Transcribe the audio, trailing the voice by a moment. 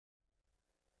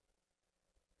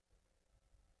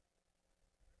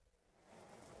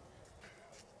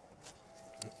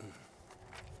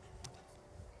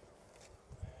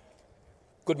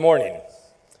Good morning.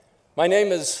 My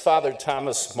name is Father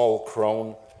Thomas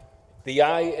Mulcrone, the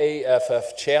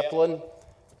IAFF chaplain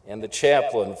and the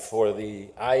chaplain for the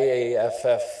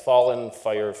IAFF Fallen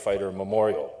Firefighter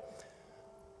Memorial.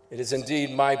 It is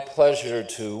indeed my pleasure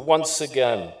to once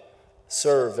again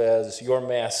serve as your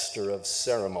master of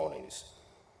ceremonies.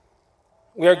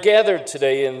 We are gathered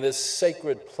today in this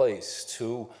sacred place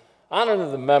to honor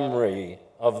the memory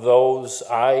of those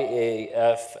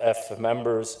IAFF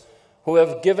members who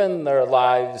have given their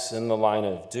lives in the line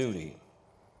of duty.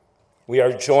 We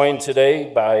are joined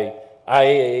today by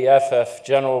IAFF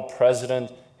General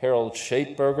President Harold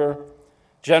Schaitberger,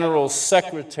 General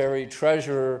Secretary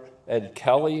Treasurer Ed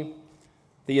Kelly,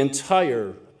 the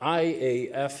entire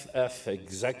IAFF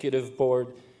Executive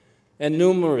Board, and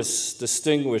numerous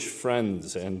distinguished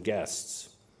friends and guests.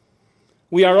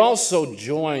 We are also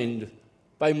joined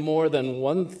by more than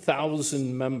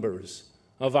 1,000 members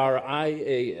of our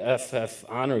IAFF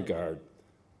Honor Guard,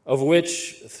 of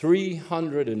which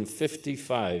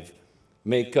 355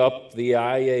 make up the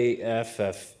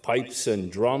IAFF pipes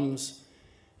and drums,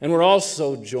 and we're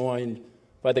also joined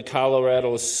by the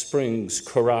Colorado Springs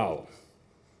Chorale.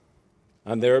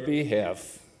 On their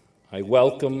behalf, I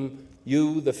welcome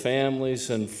you, the families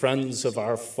and friends of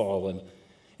our fallen,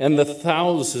 and the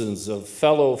thousands of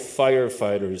fellow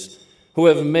firefighters who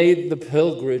have made the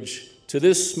pilgrimage to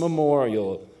this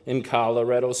memorial in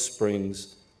Colorado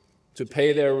Springs to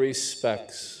pay their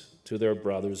respects to their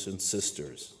brothers and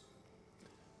sisters.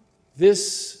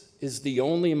 This is the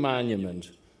only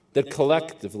monument that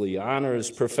collectively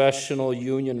honors professional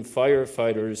union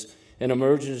firefighters and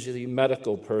emergency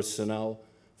medical personnel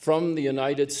from the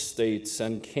United States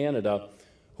and Canada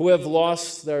who have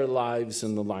lost their lives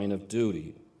in the line of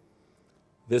duty.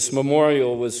 This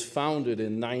memorial was founded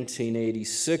in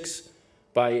 1986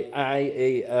 by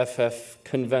IAFF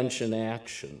Convention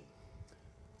Action.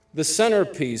 The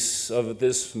centerpiece of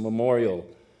this memorial,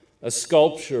 a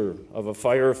sculpture of a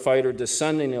firefighter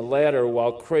descending a ladder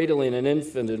while cradling an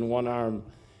infant in one arm,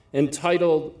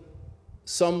 entitled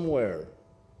Somewhere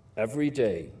Every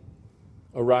Day,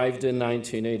 arrived in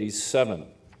 1987,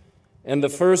 and the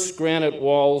first granite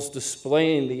walls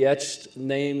displaying the etched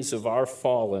names of our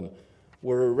fallen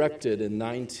were erected in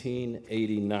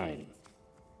 1989.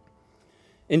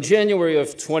 In January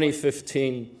of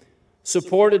 2015,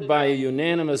 supported by a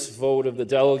unanimous vote of the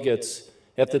delegates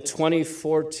at the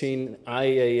 2014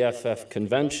 IAFF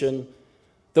convention,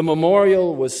 the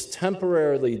memorial was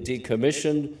temporarily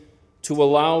decommissioned to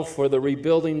allow for the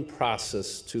rebuilding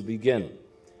process to begin.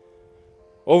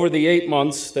 Over the 8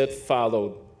 months that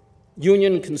followed,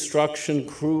 union construction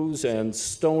crews and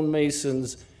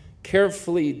stonemasons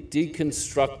carefully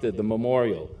deconstructed the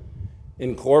memorial,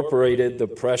 incorporated the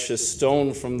precious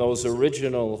stone from those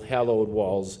original hallowed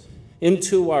walls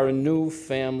into our new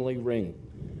family ring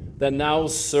that now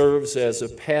serves as a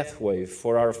pathway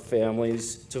for our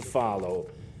families to follow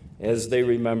as they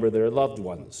remember their loved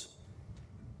ones.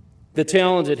 The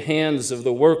talented hands of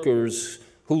the workers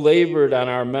who labored on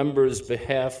our members'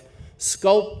 behalf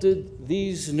sculpted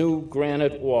these new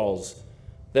granite walls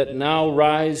that now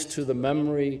rise to the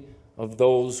memory of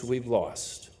those we've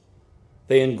lost.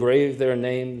 They engraved their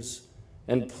names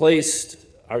and placed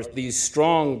these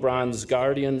strong bronze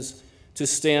guardians to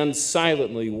stand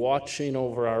silently watching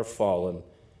over our fallen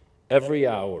every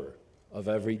hour of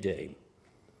every day.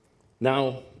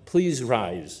 Now, please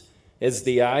rise as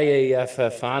the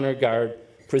IAFF Honor Guard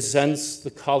presents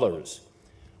the colors.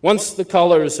 Once the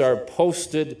colors are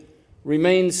posted,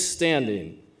 remain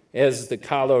standing as the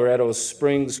Colorado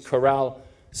Springs Chorale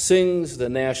sings the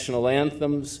national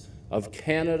anthems of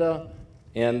Canada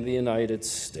and the United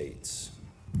States.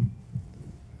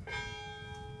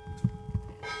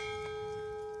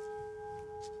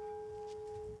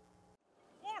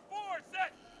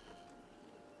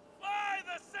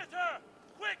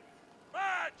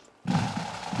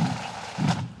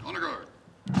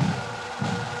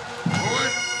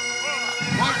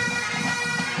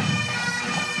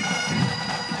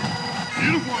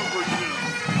 Uniform personnel,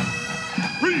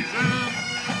 present,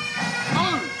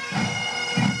 salute.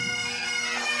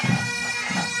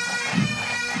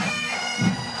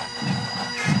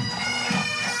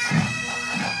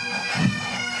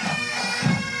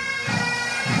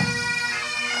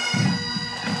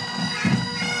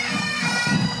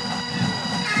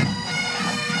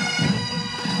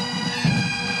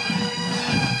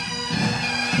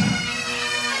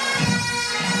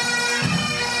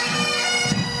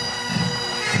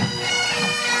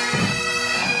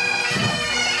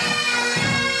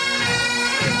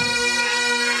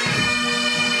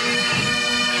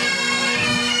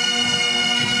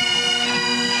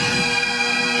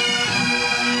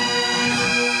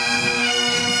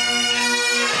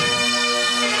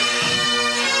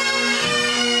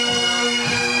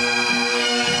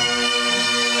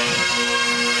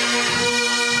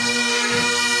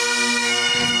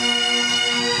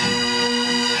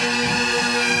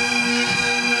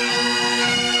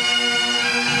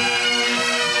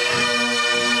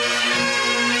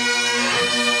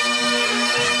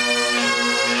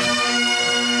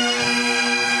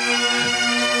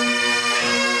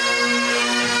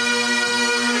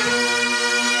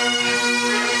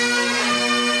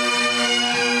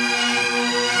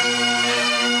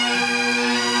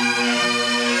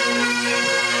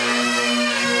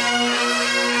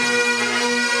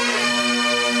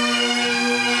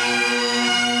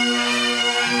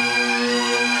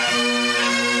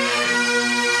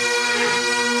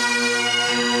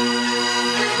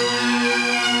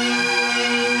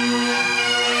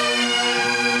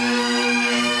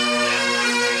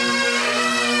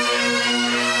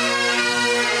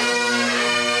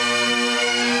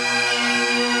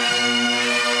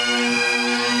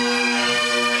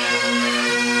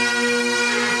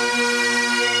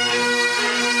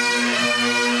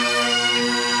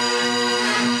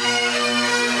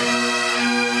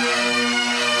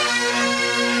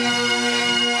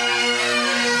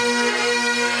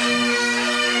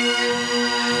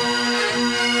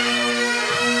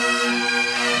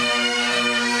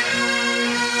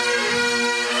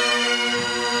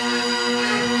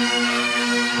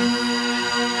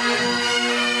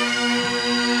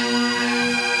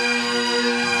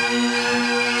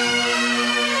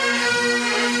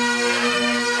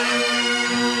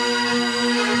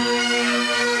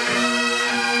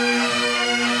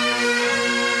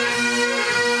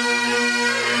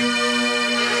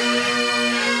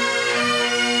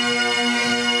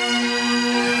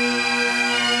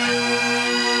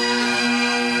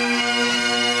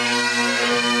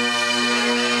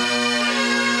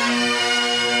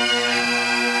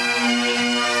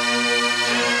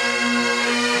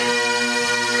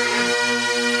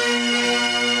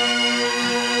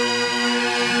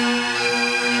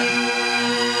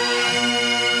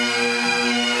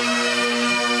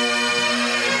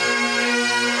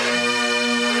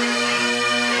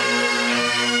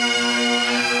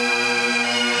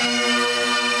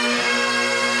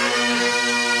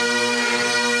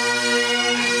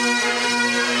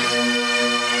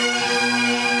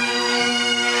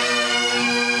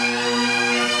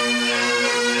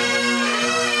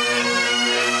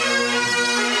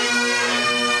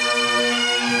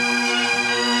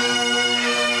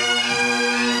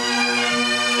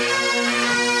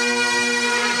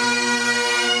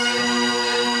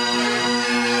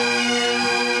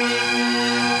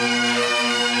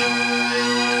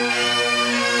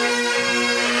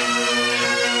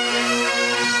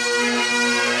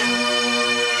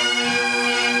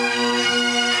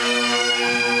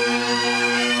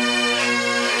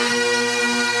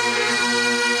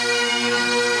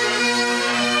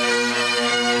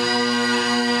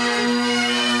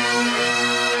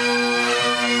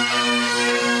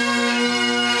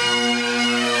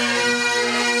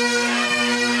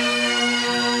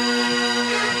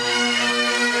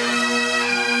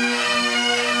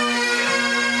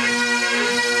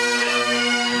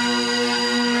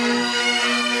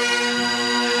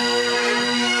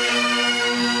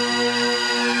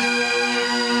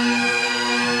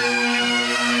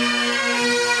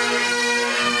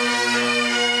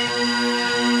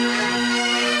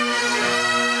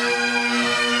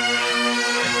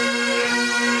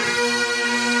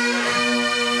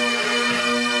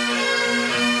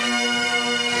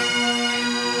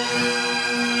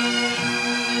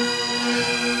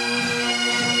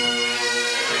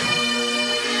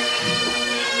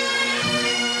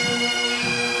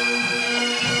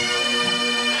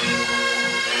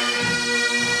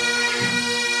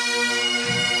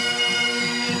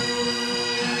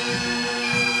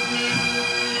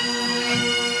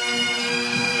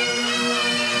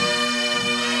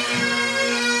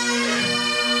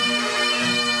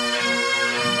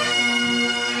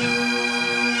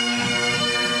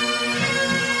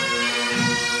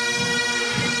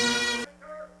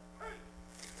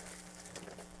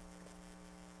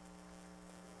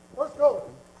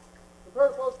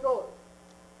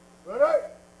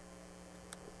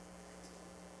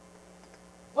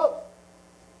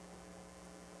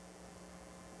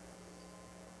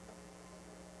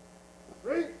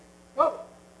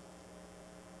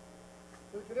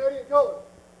 colors.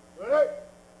 Ready?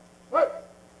 Hey!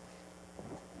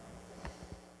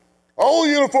 All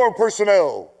uniformed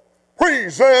personnel,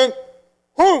 present.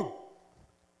 Who?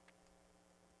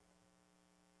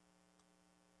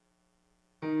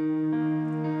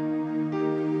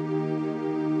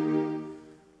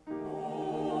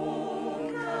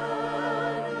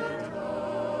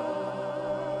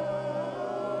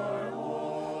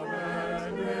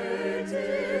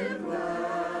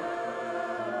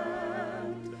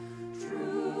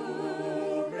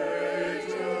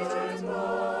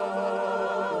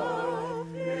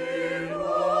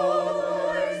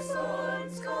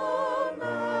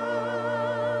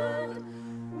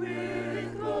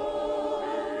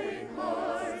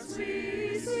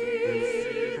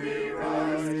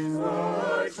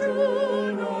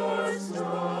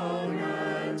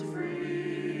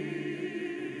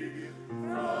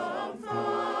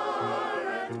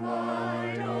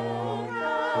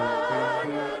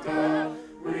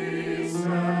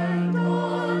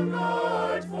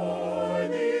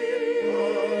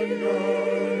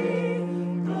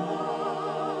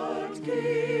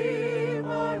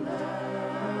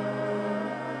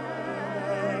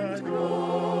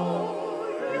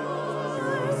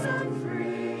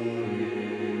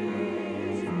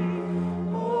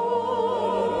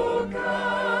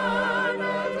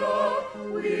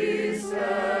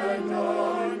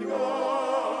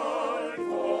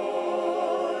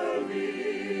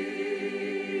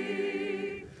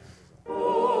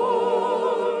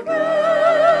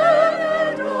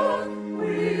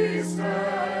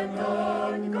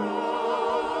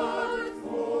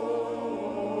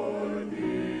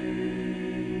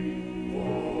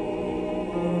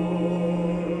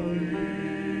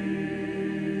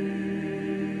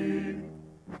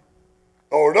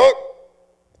 Order.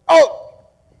 Out.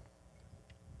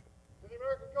 To the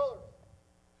American colors.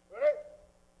 Ready?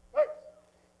 Hey!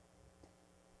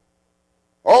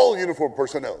 All uniformed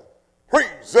personnel,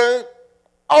 present.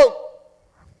 Out.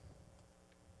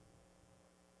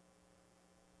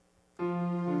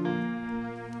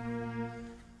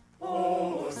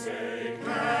 Oh, say,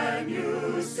 can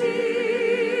you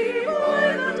see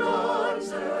by the dawn's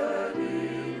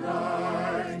early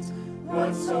light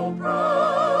what so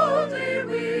proudly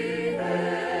we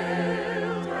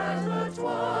hailed at the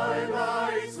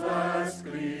twilight's last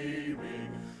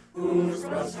gleaming, whose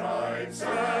broad stripes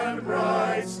and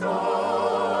bright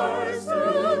stars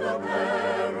through the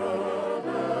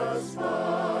perilous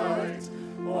fight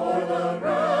o'er the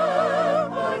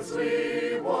ramparts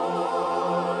we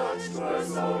watched were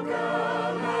so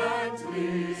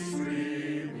gallantly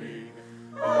streaming,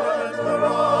 and the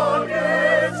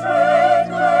rockets red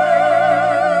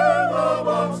glare, the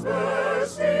bombs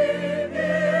bursting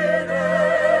in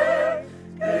air,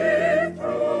 gave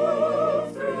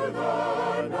proof through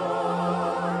the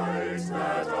night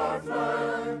that our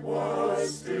flag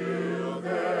was still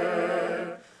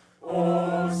there.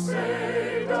 Oh,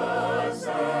 say does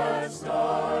that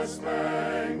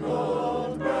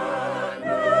star-spangled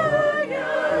banner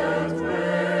yet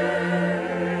wave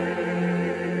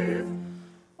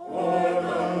o'er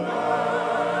the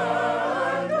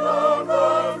land of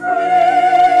the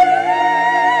free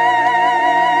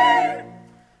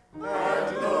and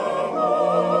the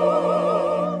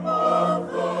home of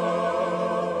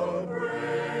the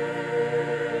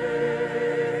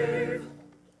brave?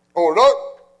 Order.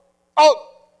 Out.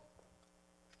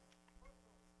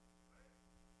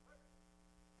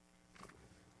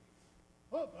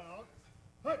 About.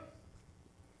 Hey!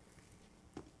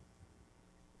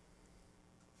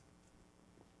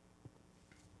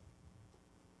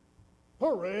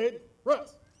 Parade.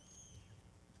 Rest.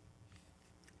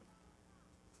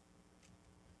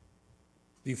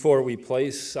 Before we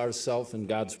place ourselves in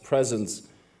God's presence,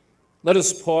 let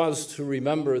us pause to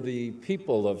remember the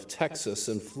people of Texas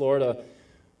and Florida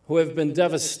who have been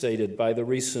devastated by the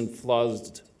recent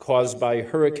floods caused by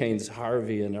Hurricanes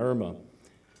Harvey and Irma,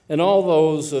 and all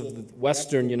those of the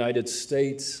western United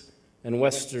States and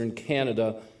western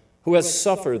Canada who has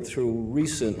suffered through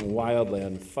recent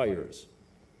wildland fires.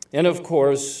 And of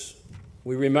course,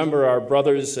 we remember our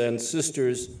brothers and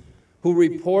sisters who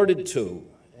reported to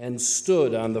and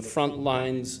stood on the front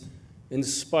lines in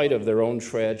spite of their own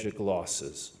tragic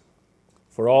losses.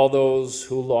 For all those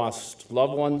who lost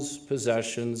loved ones,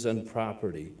 possessions, and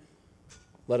property,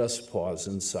 let us pause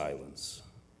in silence.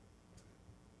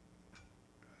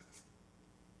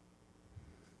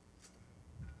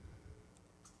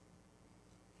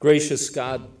 Gracious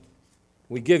God,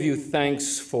 we give you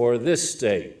thanks for this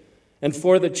day and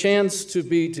for the chance to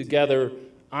be together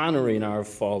honoring our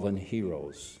fallen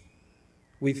heroes.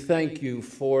 We thank you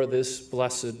for this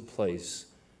blessed place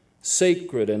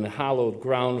sacred and hallowed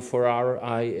ground for our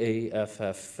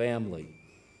IAFF family.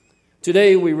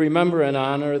 Today we remember and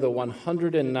honor the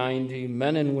 190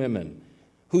 men and women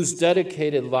whose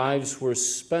dedicated lives were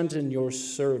spent in your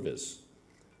service.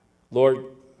 Lord,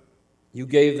 you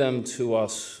gave them to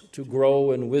us to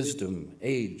grow in wisdom,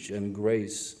 age, and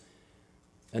grace,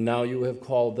 and now you have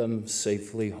called them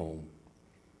safely home.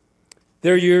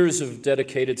 Their years of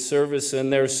dedicated service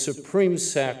and their supreme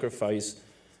sacrifice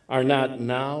are not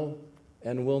now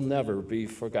and will never be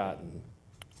forgotten.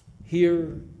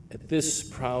 Here at this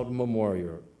proud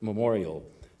memorial,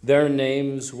 their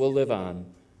names will live on,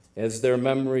 as their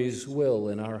memories will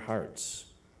in our hearts.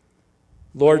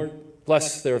 Lord,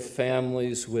 bless their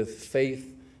families with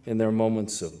faith in their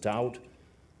moments of doubt,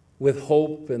 with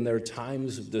hope in their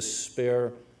times of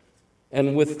despair,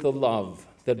 and with the love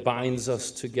that binds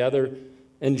us together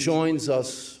and joins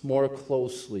us more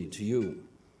closely to you.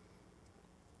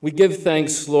 We give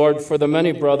thanks, Lord, for the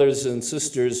many brothers and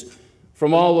sisters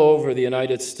from all over the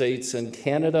United States and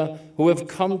Canada who have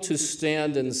come to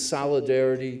stand in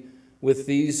solidarity with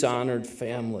these honored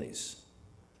families.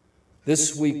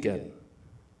 This weekend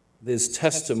is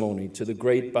testimony to the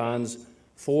great bonds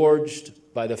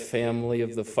forged by the family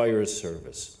of the fire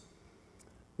service.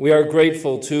 We are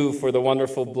grateful, too, for the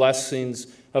wonderful blessings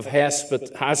of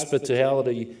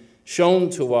hospitality shown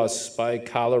to us by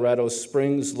Colorado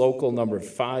Springs Local Number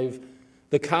 5,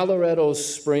 the Colorado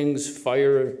Springs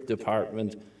Fire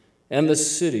Department, and the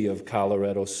City of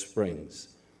Colorado Springs.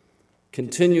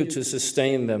 Continue to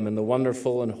sustain them in the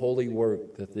wonderful and holy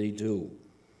work that they do.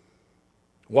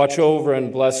 Watch over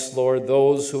and bless, Lord,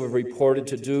 those who have reported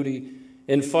to duty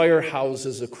in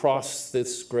firehouses across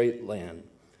this great land.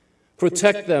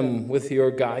 Protect them with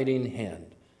your guiding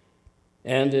hand.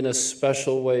 And in a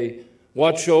special way,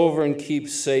 watch over and keep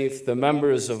safe the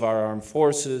members of our armed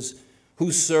forces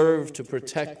who serve to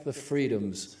protect the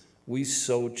freedoms we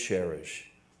so cherish.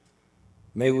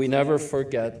 May we never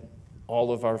forget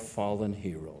all of our fallen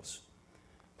heroes.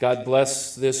 God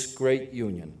bless this great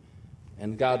union,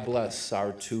 and God bless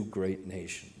our two great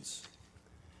nations.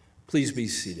 Please be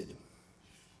seated.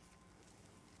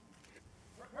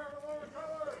 Prepare to lower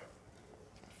color.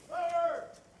 Lower.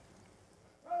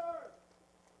 Lower.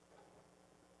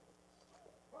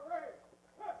 Parade.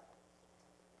 Hut.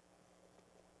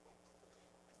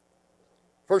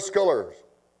 First colors,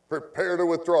 prepare to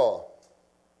withdraw.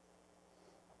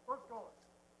 First color.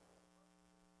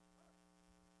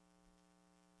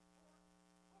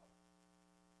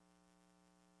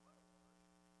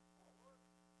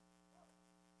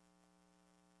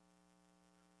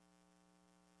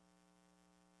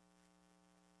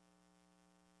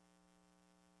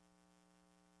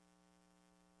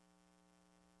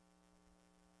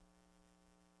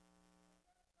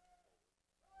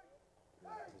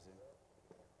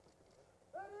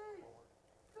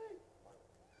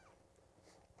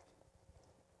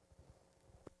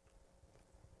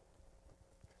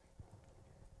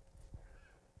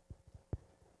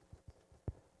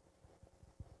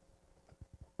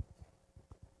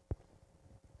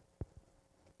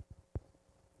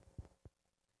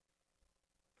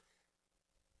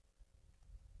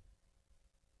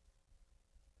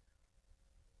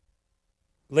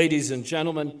 Ladies and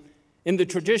gentlemen, in the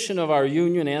tradition of our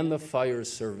union and the fire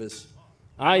service,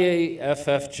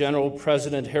 IAFF General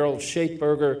President Harold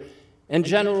Schaitberger and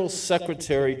General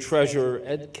Secretary Treasurer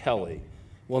Ed Kelly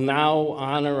will now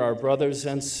honor our brothers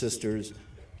and sisters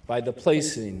by the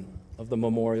placing of the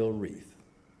memorial wreath.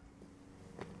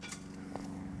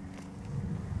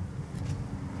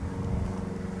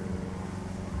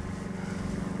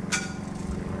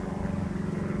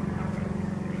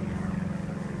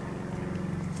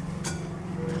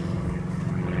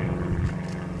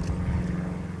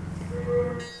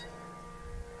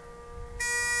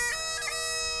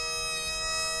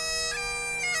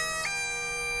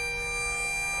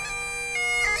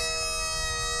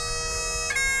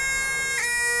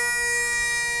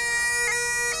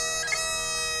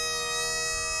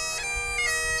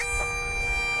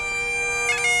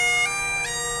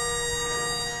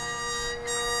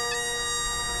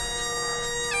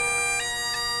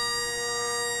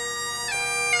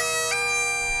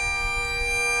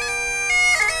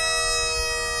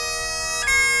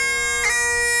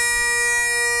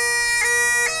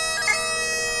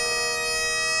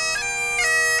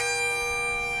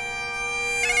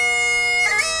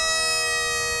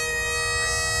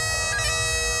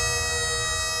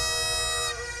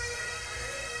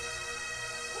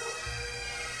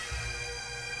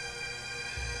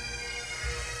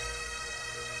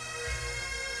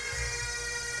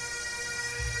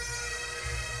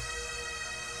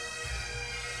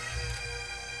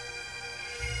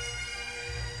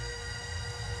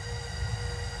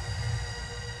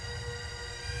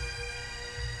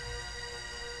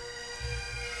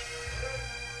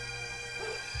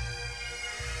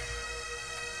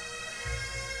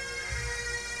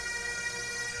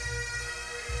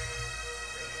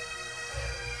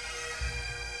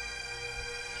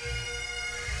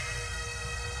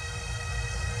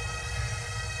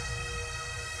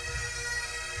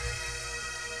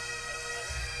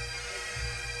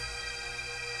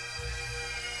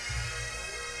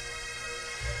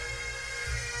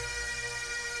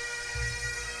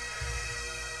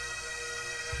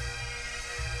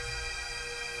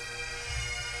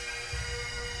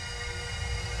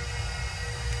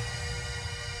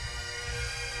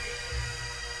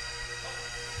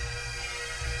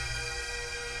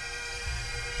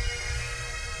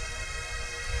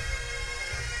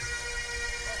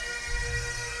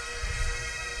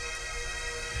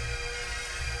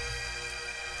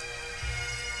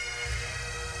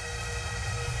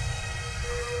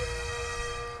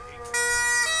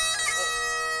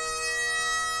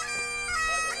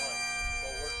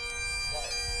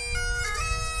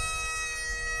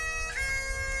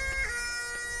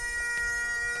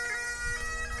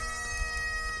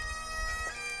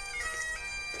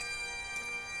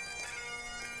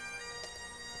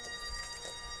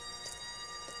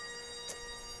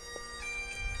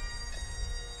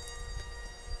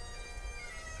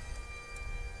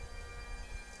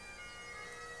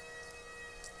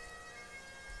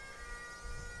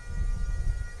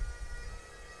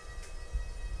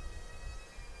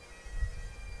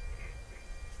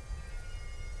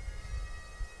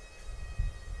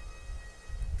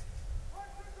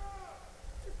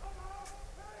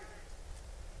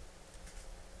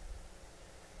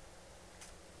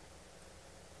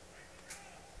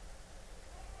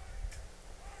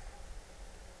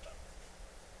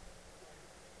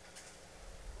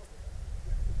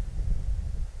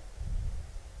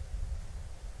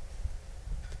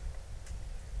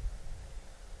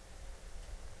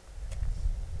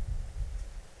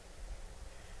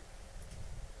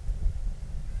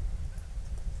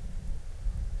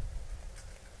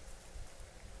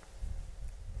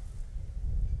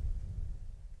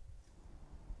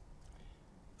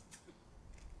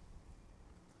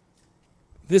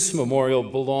 This memorial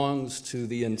belongs to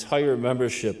the entire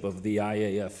membership of the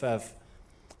IAFF,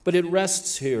 but it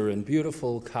rests here in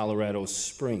beautiful Colorado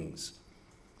Springs.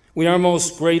 We are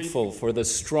most grateful for the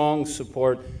strong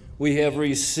support we have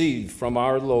received from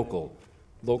our local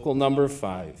number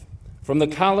 5, from the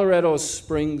Colorado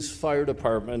Springs Fire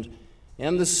Department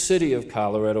and the City of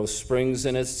Colorado Springs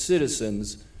and its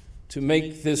citizens to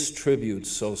make this tribute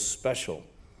so special.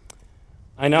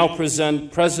 I now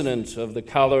present President of the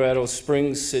Colorado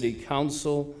Springs City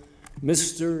Council,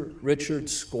 Mr. Richard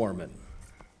Skorman.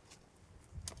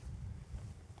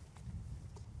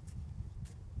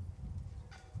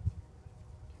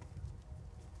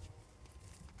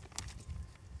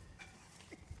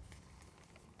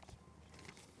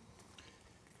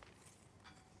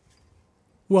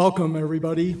 Welcome,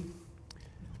 everybody.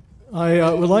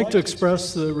 I would like to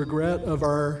express the regret of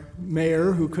our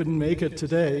mayor who couldn't make it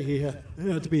today. He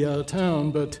had to be out of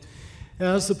town, but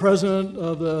as the president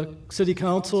of the City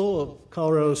Council of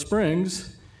Colorado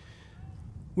Springs,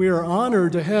 we are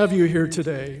honored to have you here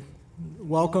today.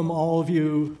 Welcome all of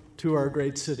you to our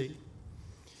great city.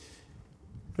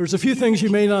 There's a few things you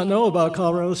may not know about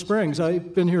Colorado Springs.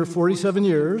 I've been here 47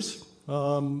 years.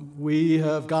 We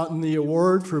have gotten the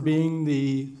award for being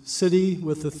the city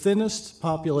with the thinnest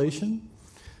population,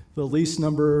 the least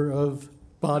number of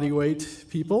body weight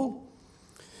people.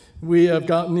 We have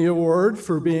gotten the award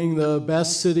for being the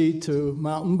best city to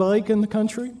mountain bike in the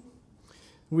country.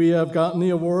 We have gotten the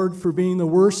award for being the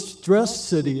worst dressed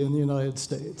city in the United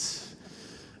States.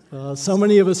 So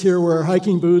many of us here wear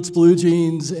hiking boots, blue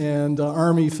jeans, and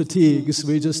army fatigues.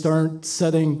 We just aren't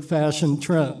setting fashion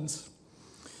trends.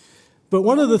 But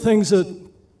one of the things that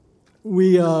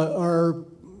we are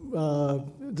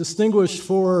distinguished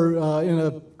for in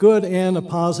a good and a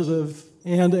positive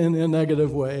and in a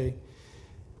negative way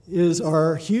is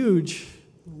our huge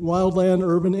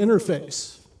wildland-urban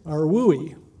interface, our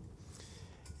WUI.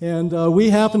 And we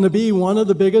happen to be one of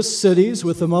the biggest cities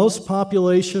with the most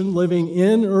population living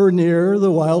in or near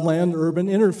the wildland-urban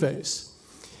interface.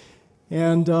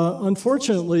 And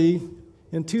unfortunately,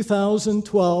 in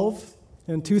 2012,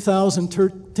 in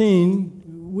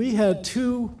 2013, we had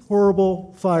 2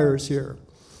 horrible fires here.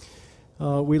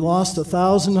 We lost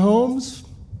 1,000 homes.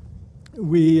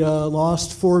 We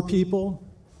lost 4 people.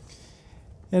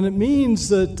 And it means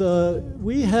that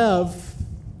we have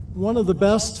one of the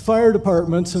best fire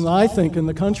departments, and I think in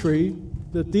the country,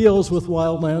 that deals with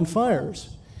wildland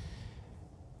fires.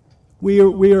 We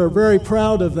are very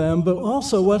proud of them, but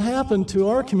also what happened to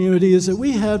our community is that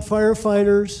we had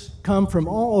firefighters come from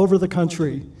all over the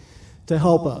country to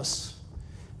help us.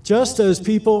 Just as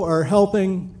people are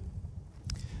helping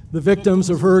the victims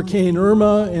of Hurricane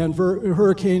Irma and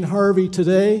Hurricane Harvey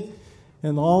today,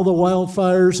 and all the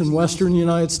wildfires in western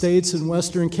United States and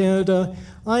western Canada,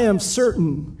 I am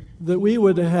certain that we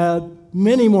would have had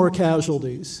many more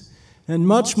casualties and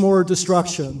much more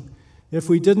destruction if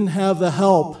we didn't have the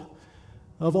help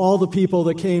of all the people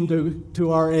that came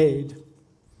to our aid.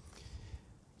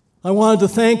 I wanted to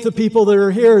thank the people that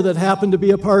are here that happened to be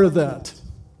a part of that.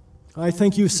 I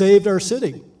think you saved our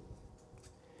city.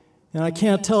 And I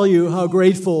can't tell you how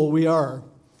grateful we are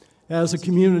as a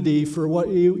community for what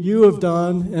you have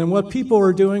done and what people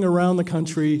are doing around the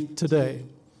country today.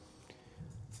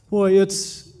 Boy,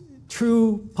 it's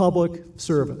true public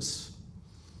service.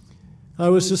 I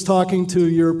was just talking to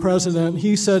your president.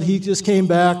 He said he just came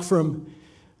back from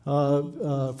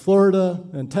Florida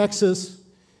and Texas,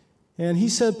 and he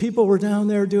said people were down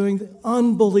there doing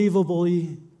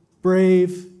unbelievably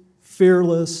brave,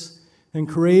 fearless, and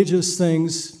courageous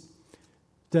things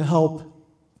to help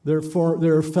their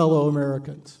fellow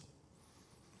Americans.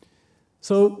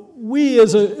 So we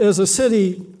as a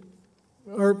city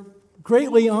are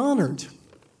greatly honored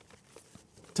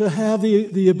to have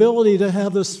the ability to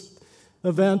have this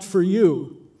event for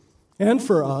you and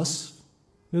for us,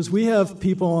 because we have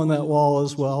people on that wall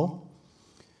as well.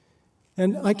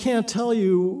 And I can't tell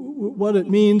you what it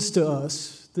means to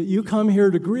us that you come here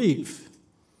to grieve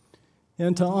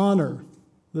and to honor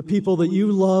the people that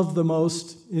you love the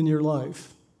most in your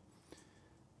life.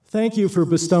 Thank you for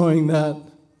bestowing that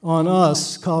on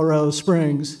us, Colorado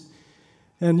Springs.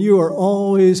 And you are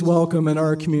always welcome in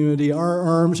our community. Our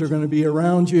arms are going to be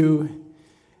around you.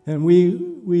 And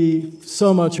we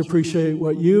so much appreciate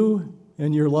what you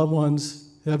and your loved ones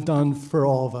have done for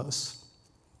all of us.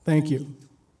 Thank you.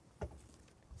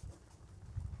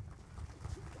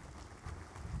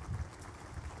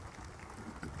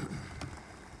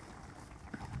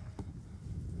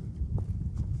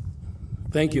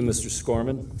 Thank you, Mr.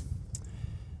 Skorman.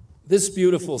 This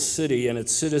beautiful city and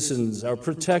its citizens are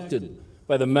protected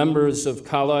by the members of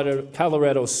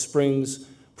Colorado Springs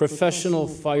Professional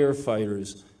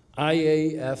Firefighters,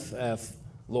 IAFF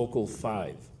Local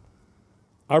 5.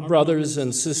 Our brothers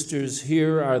and sisters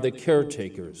here are the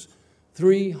caretakers,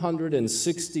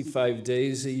 365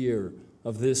 days a year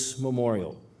of this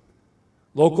memorial.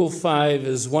 Local 5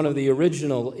 is one of the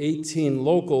original 18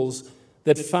 locals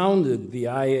that founded the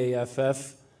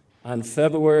IAFF on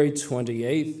February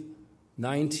 28,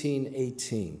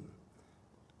 1918.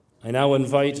 I now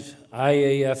invite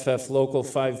IAFF Local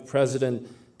 5 President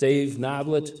Dave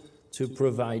Noblet to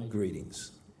provide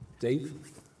greetings. Dave?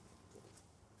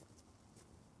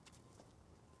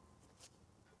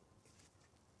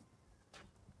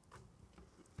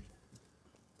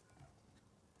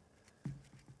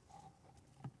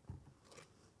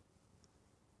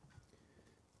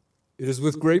 It is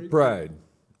with great pride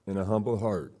and a humble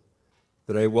heart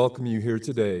that I welcome you here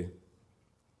today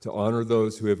to honor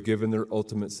those who have given their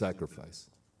ultimate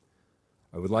sacrifice.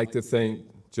 I would like to thank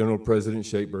General President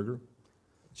Shapeberger,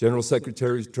 General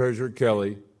Secretary Treasurer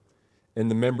Kelly,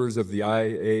 and the members of the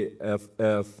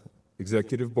IAFF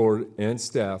Executive Board and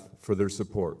staff for their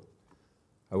support.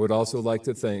 I would also like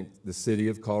to thank the City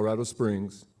of Colorado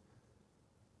Springs,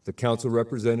 the council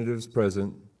representatives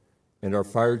present, and our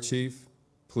fire chief,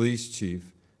 police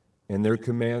chief, and their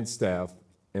command staff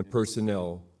and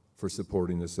personnel for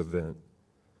supporting this event.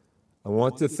 I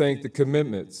want to thank the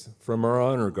commitments from our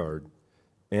Honor Guard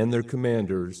and their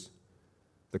commanders,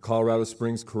 the Colorado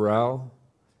Springs Corral,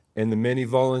 and the many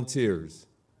volunteers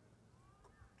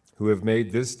who have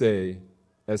made this day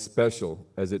as special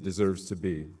as it deserves to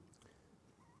be.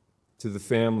 To the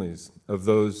families of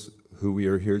those who we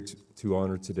are here to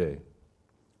honor today,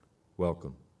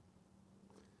 welcome.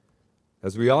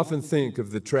 As we often think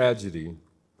of the tragedy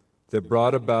that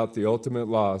brought about the ultimate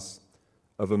loss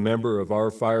of a member of our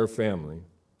fire family,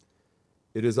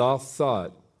 it is oft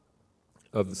thought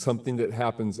of something that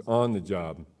happens on the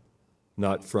job,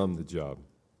 not from the job.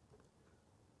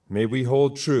 May we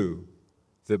hold true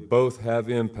that both have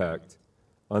impact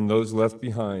on those left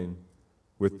behind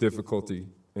with difficulty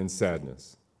and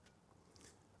sadness.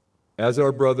 As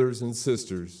our brothers and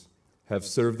sisters have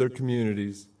served their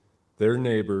communities, their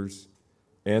neighbors,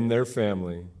 and their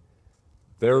family,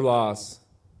 their loss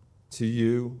to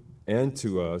you and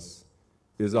to us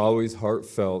is always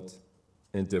heartfelt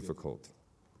and difficult.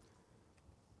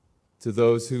 To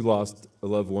those who lost a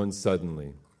loved one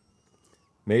suddenly,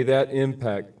 may that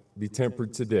impact be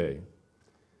tempered today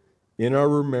in our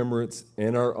remembrance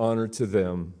and our honor to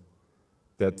them,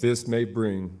 that this may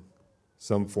bring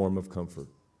some form of comfort.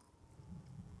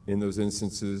 In those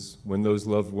instances when those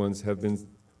loved ones have been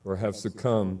or have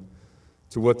succumbed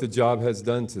to what the job has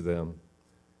done to them,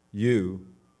 you,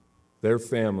 their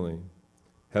family,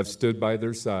 have stood by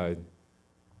their side,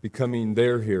 becoming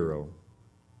their hero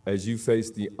as you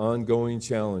face the ongoing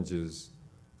challenges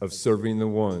of serving the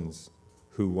ones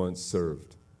who once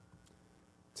served.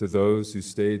 To those who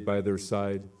stayed by their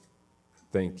side,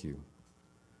 thank you.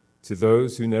 To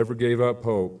those who never gave up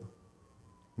hope,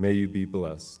 may you be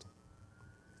blessed.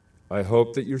 I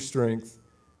hope that your strength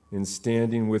in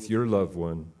standing with your loved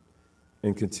one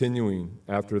and continuing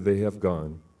after they have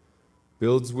gone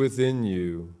builds within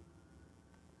you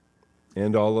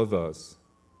and all of us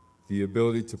the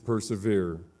ability to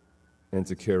persevere and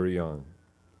to carry on.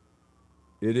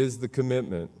 It is the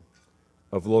commitment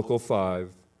of Local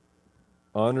 5,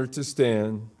 honored to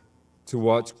stand to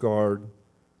watch guard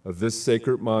of this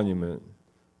sacred monument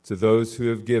to those who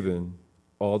have given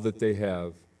all that they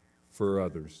have for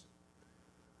others.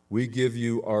 We give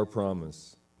you our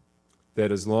promise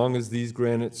that as long as these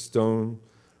granite stones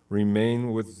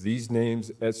remain with these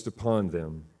names etched upon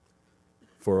them,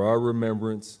 for our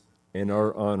remembrance and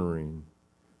our honoring,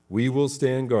 we will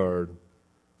stand guard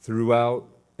throughout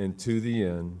and to the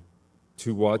end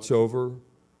to watch over,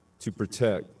 to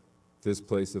protect this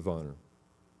place of honor.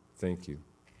 Thank you.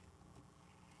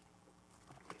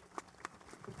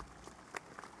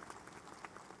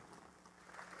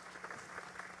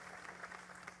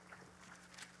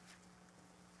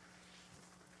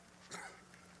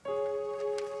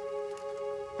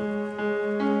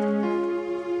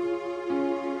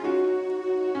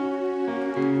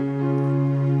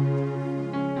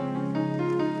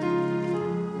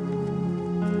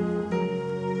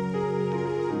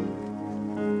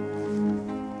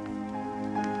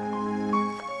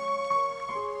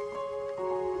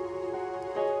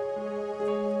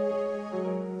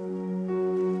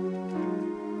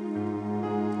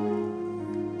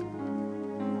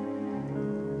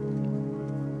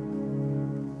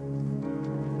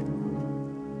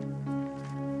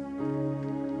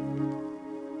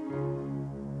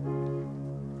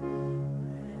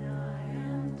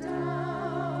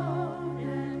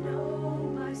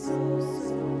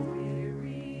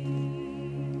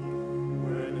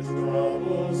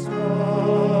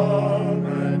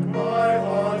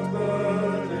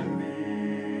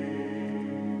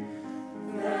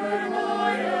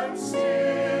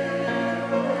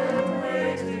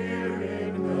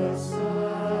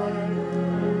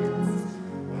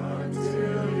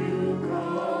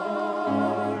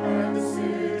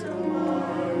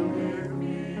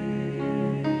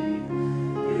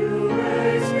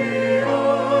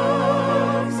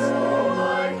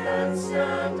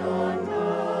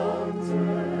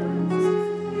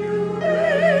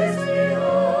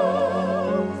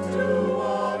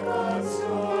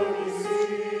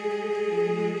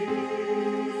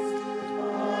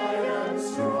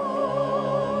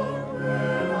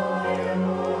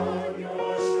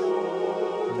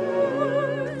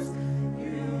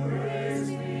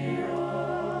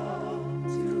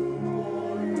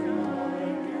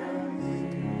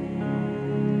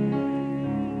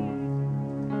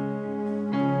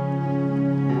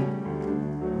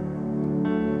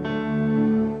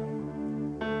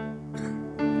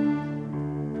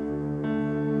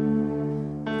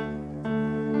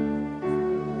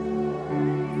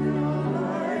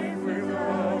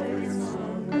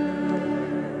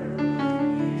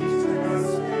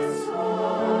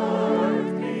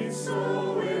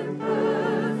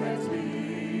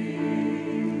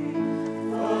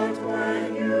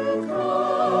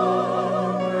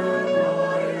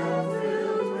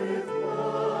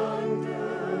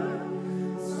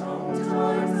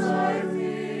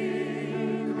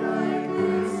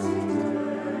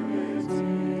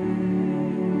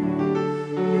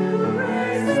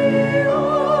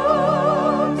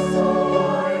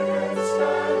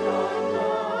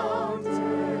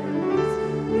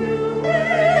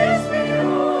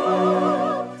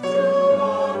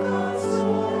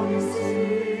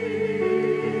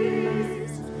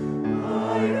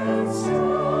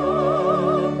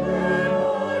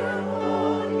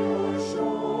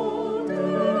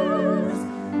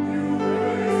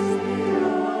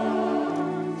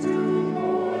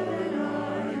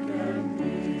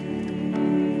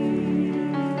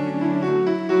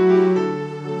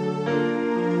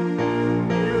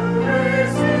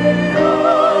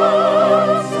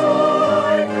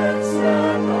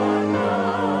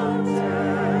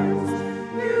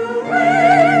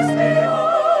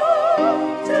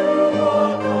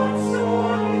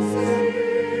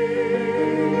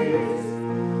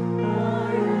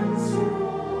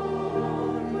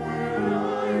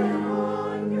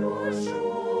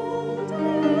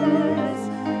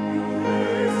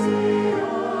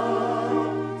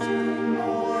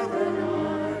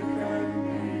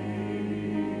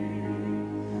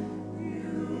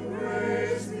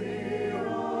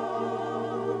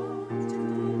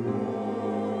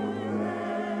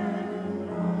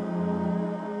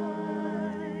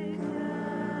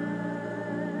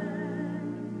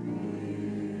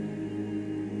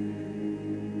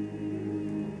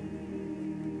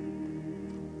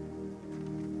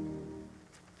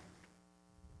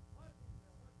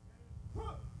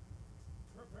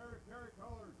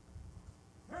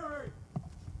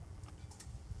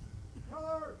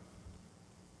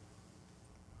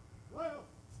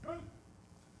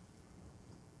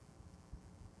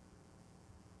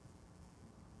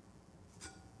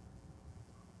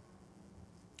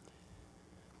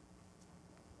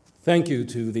 Thank you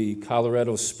to the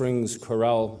Colorado Springs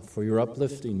Chorale for your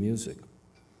uplifting music.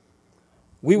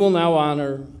 We will now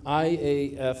honor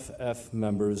IAFF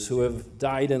members who have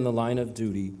died in the line of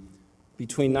duty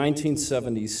between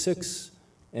 1976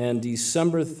 and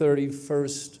December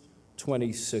 31st,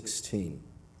 2016.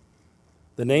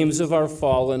 The names of our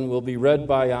fallen will be read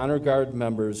by Honor Guard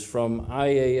members from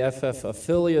IAFF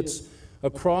affiliates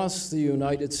across the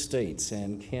United States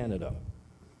and Canada.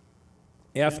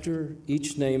 After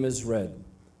each name is read,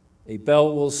 a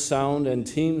bell will sound and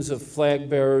teams of flag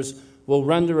bearers will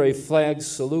render a flag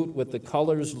salute with the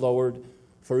colors lowered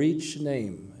for each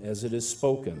name as it is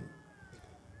spoken.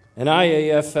 An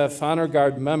IAFF Honor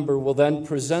Guard member will then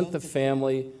present the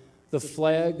family the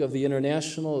flag of the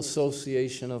International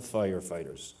Association of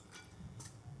Firefighters.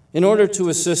 In order to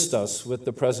assist us with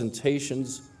the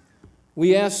presentations,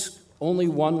 we ask only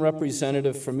one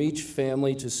representative from each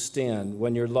family to stand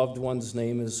when your loved one's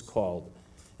name is called,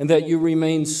 and that you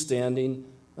remain standing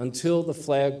until the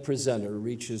flag presenter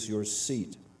reaches your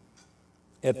seat.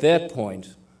 At that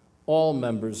point, all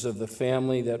members of the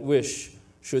family that wish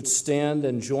should stand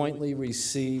and jointly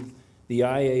receive the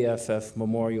IAFF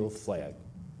memorial flag.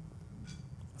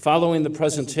 Following the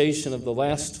presentation of the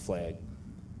last flag,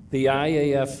 the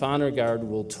IAF Honor Guard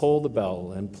will toll the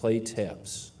bell and play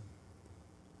taps.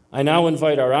 I now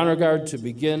invite our Honor Guard to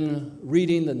begin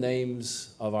reading the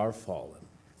names of our fallen.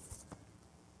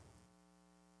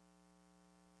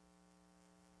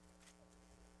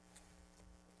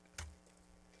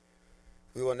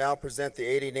 We will now present the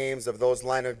 80 names of those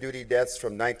line of duty deaths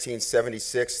from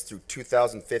 1976 through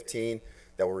 2015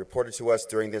 that were reported to us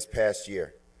during this past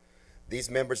year. These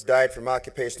members died from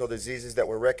occupational diseases that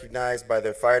were recognized by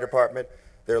their fire department,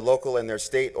 their local and their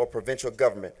state or provincial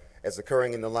government as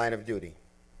occurring in the line of duty.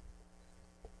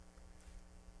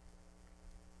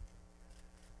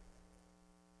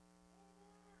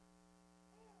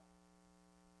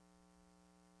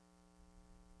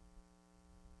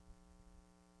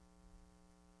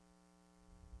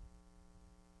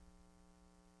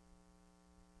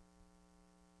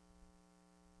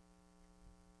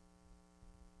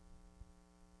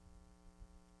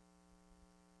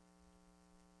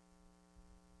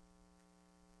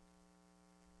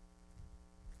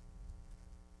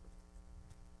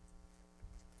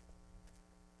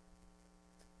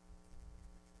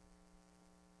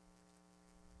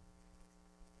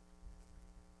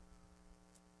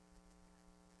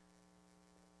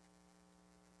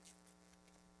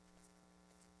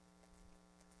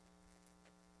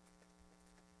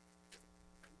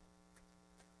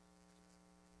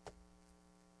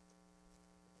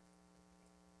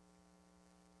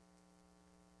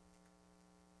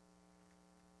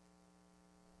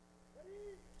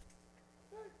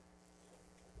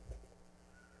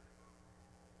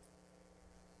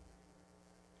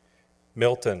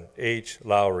 Milton H.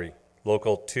 Lowry,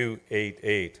 Local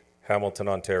 288, Hamilton,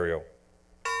 Ontario.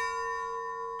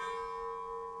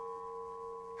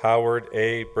 Howard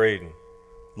A. Braden,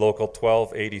 Local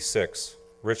 1286,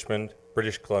 Richmond,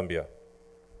 British Columbia.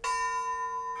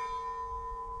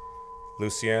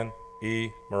 Lucien E.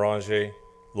 Moranger,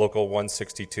 Local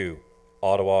 162,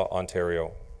 Ottawa,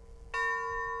 Ontario.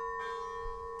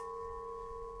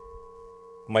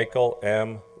 Michael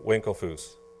M.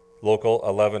 Winkelfuss, Local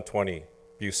 1120,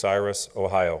 Bucyrus,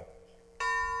 Ohio.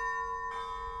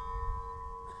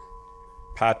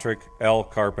 Patrick L.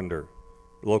 Carpenter,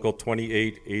 Local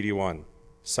 2881,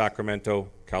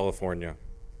 Sacramento, California.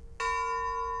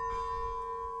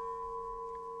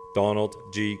 Donald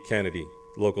G. Kennedy,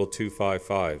 Local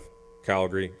 255,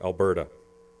 Calgary, Alberta.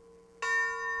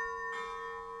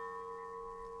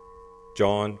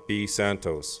 John B.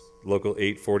 Santos, Local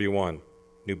 841,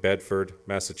 New Bedford,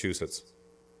 Massachusetts.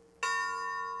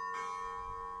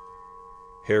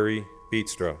 Harry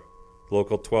Beetstra,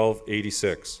 Local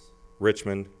 1286,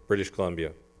 Richmond, British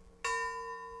Columbia.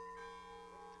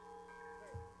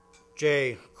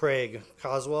 J. Craig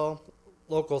Coswell,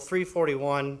 Local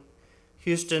 341,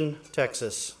 Houston,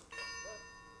 Texas.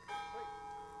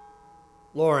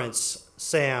 Lawrence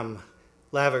Sam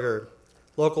Lavager,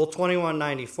 Local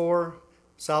 2194,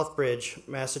 Southbridge,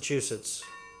 Massachusetts.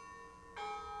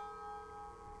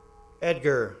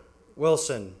 Edgar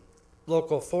Wilson,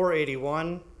 Local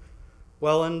 481,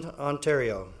 Welland,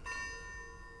 Ontario.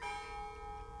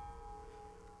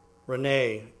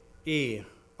 Renee E.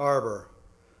 Arbor,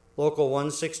 Local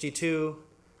 162,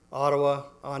 Ottawa,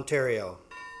 Ontario.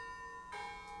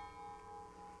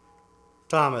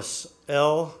 Thomas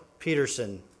L.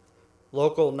 Peterson,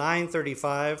 Local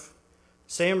 935,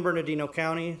 San Bernardino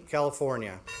County,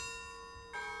 California.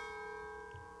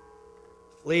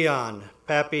 Leon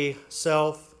Pappy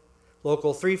Self,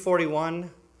 Local 341,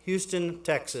 Houston,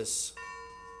 Texas.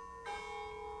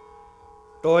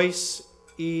 Joyce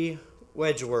E.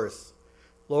 Wedgeworth,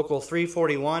 Local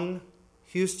 341,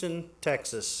 Houston,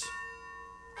 Texas.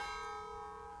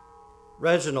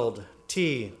 Reginald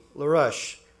T.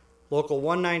 LaRush, Local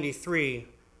 193,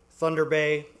 Thunder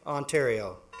Bay,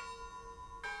 Ontario.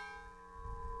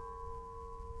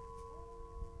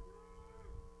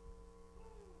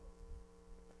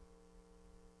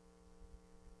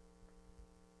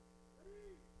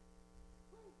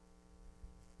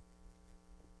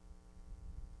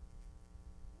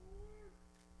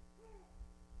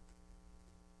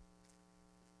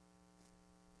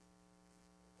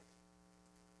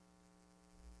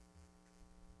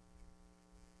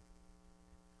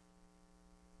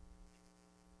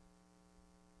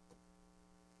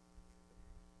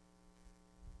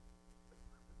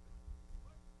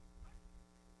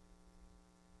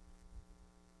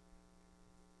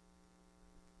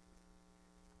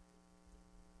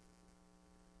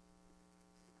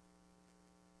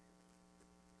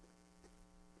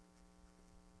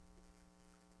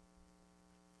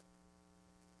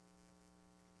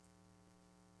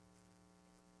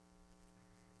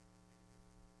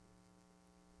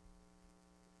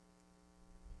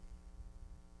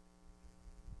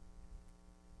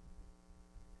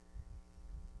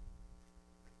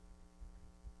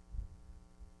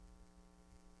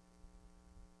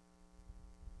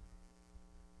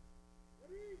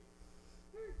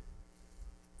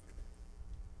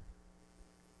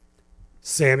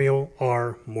 Samuel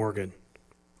R. Morgan,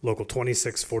 Local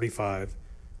 2645,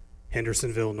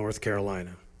 Hendersonville, North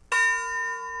Carolina.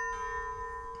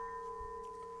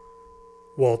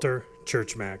 Walter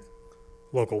Churchmack,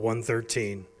 Local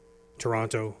 113,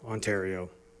 Toronto, Ontario.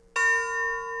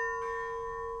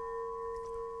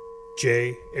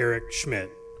 J. Eric Schmidt,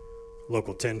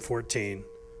 Local 1014,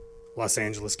 Los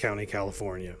Angeles County,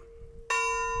 California.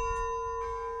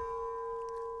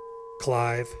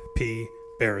 Clive P.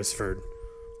 Beresford,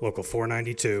 Local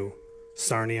 492,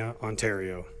 Sarnia,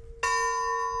 Ontario.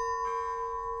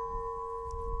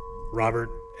 Robert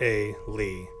A.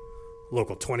 Lee,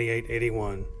 Local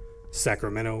 2881,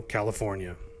 Sacramento,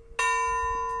 California.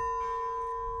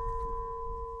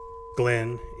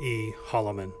 Glenn E.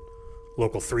 Holloman,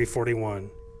 Local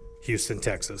 341, Houston,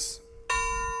 Texas.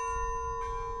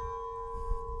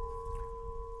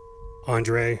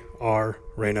 Andre R.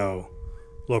 Reynaud,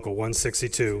 Local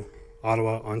 162,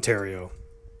 Ottawa, Ontario.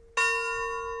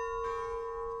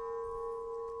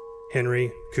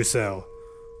 Henry Cusell,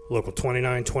 Local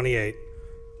 2928,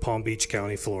 Palm Beach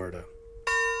County, Florida.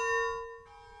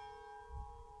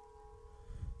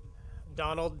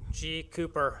 Donald G.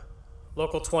 Cooper,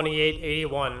 Local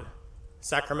 2881,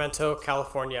 Sacramento,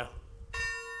 California.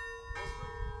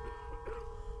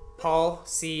 Paul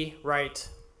C. Wright,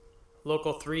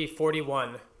 Local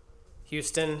 341,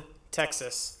 Houston,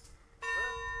 Texas.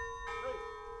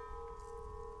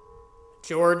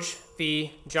 George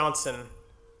V. Johnson,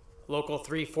 Local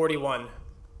 341,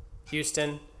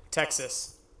 Houston,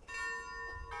 Texas.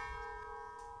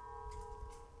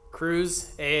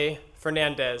 Cruz A.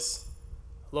 Fernandez,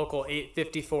 Local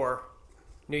 854,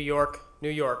 New York, New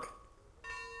York.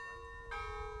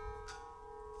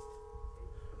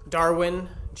 Darwin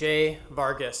J.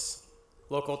 Vargas,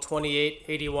 Local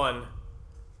 2881,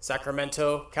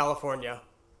 Sacramento, California.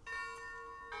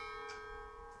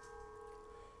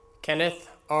 Kenneth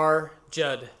R.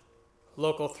 Judd,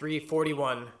 Local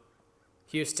 341,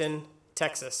 Houston,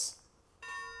 Texas.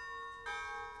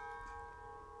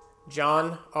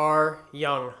 John R.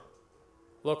 Young,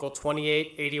 Local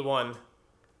 2881,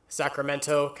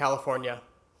 Sacramento, California.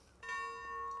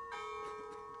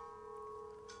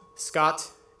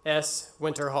 Scott S.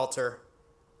 Winterhalter,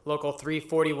 Local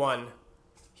 341,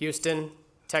 Houston,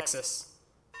 Texas.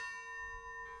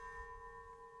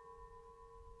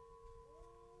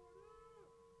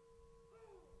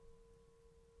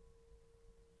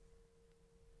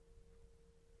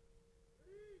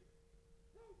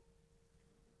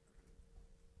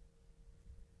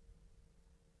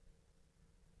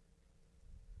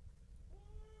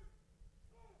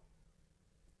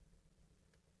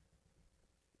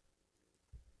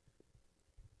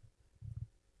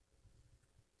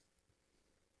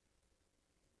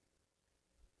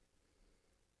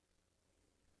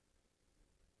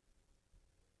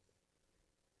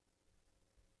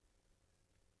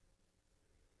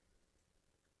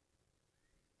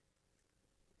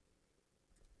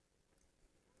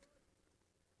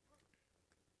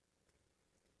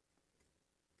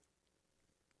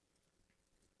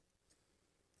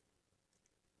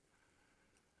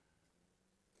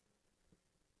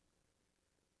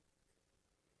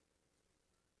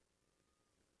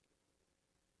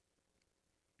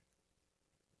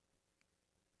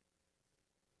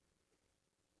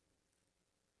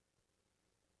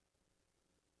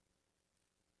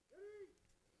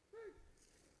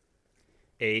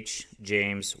 H.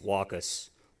 James Walkus,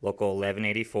 Local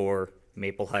 1184,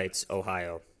 Maple Heights,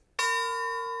 Ohio.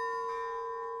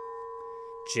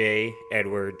 J.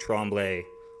 Edward Tremblay,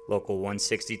 Local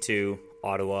 162,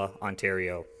 Ottawa,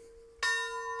 Ontario.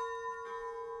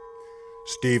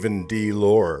 Stephen D.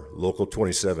 Lohr, Local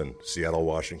 27, Seattle,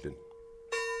 Washington.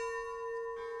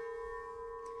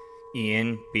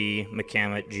 Ian B.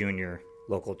 McCammett Jr.,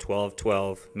 Local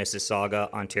 1212,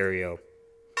 Mississauga, Ontario.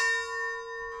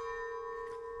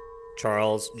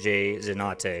 Charles J.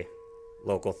 Zanate,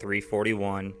 Local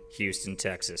 341, Houston,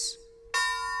 Texas.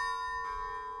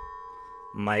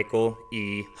 Michael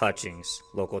E. Hutchings,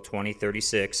 Local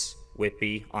 2036,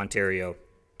 Whitby, Ontario.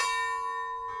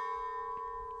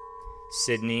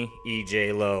 Sidney E.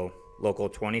 J. Lowe, Local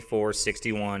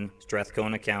 2461,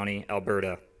 Strathcona County,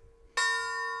 Alberta.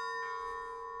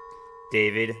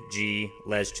 David G.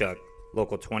 Leschuk,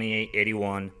 Local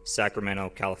 2881, Sacramento,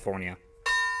 California.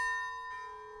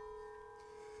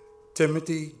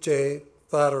 Timothy J.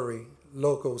 Flattery,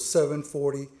 Local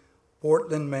 740,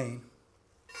 Portland, Maine.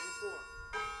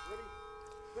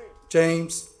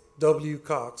 James W.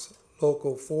 Cox,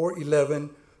 Local 411,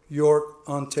 York,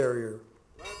 Ontario.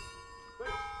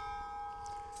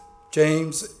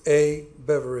 James A.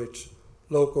 Beveridge,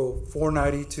 Local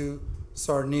 492,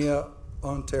 Sarnia,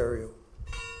 Ontario.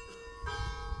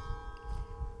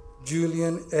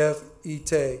 Julian F.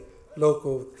 Ite,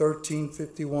 Local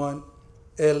 1351,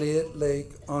 Elliott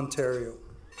Lake, Ontario.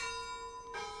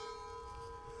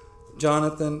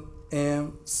 Jonathan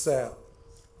M. Sapp,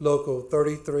 Local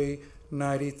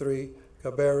 3393,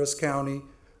 Cabarrus County,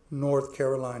 North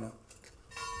Carolina.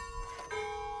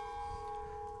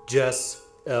 Jess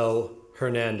L.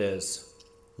 Hernandez,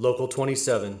 Local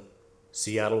 27,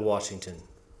 Seattle, Washington.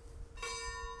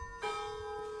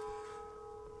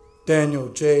 Daniel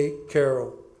J.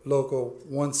 Carroll, Local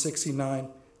 169,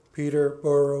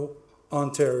 Peterborough,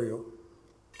 Ontario.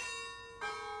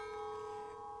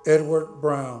 Edward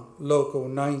Brown, Local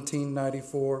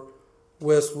 1994,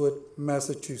 Westwood,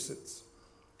 Massachusetts.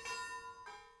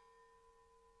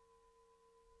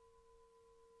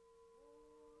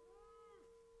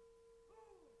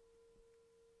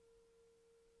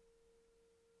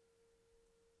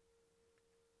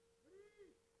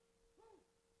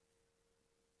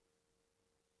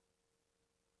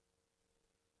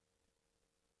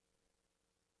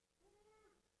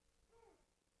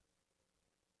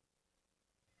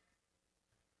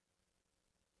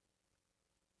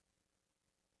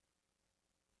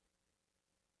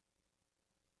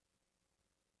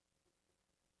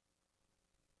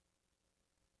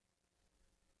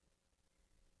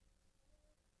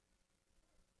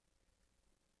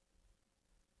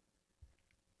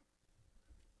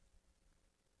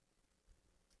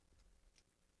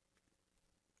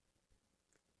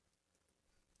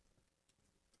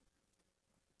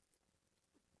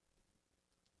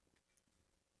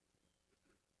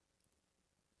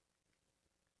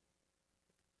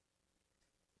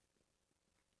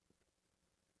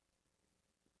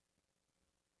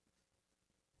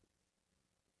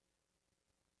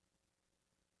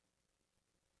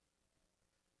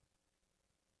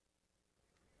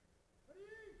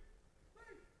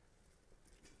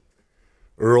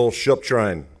 Earl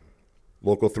Shuptrine,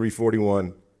 Local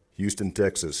 341, Houston,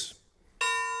 Texas.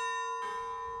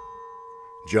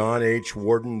 John H.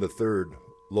 Warden III,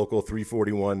 Local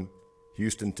 341,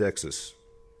 Houston, Texas.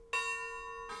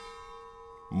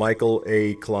 Michael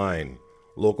A. Klein,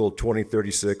 Local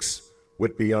 2036,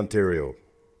 Whitby, Ontario.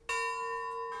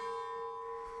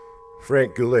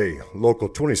 Frank Goulet, Local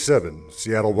 27,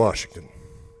 Seattle, Washington.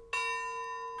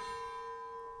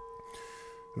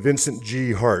 Vincent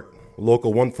G. Hart,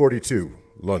 Local 142,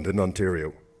 London,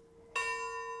 Ontario.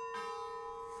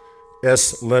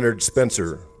 S. Leonard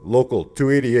Spencer, Local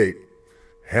 288,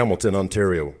 Hamilton,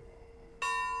 Ontario.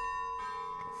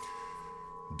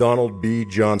 Donald B.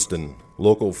 Johnston,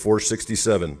 Local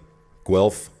 467,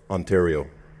 Guelph, Ontario.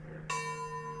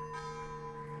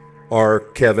 R.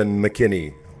 Kevin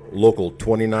McKinney, Local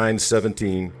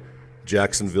 2917,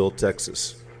 Jacksonville,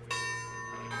 Texas.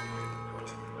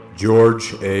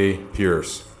 George A.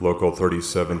 Pierce, Local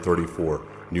 3734,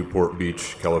 Newport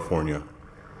Beach, California.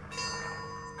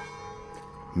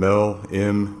 Mel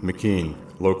M. McKean,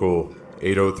 Local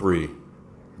 803,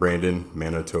 Brandon,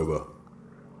 Manitoba.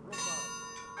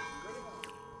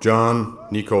 John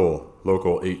Nicole,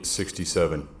 Local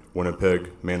 867,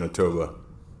 Winnipeg, Manitoba.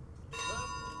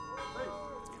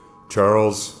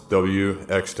 Charles W.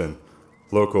 Exton,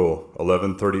 Local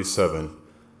 1137,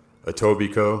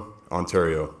 Etobicoke,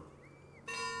 Ontario.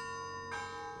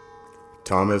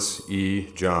 Thomas E.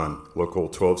 John, Local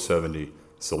 1270,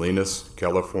 Salinas,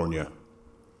 California.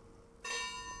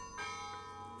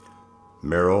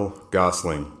 Merrill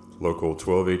Gosling, Local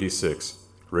 1286,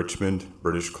 Richmond,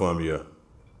 British Columbia.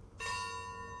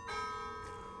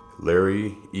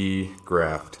 Larry E.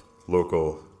 Graft,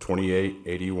 Local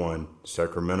 2881,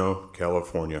 Sacramento,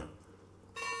 California.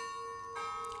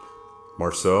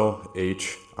 Marcel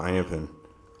H. Iampen,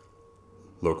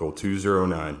 Local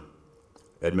 209,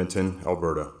 Edmonton,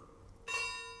 Alberta.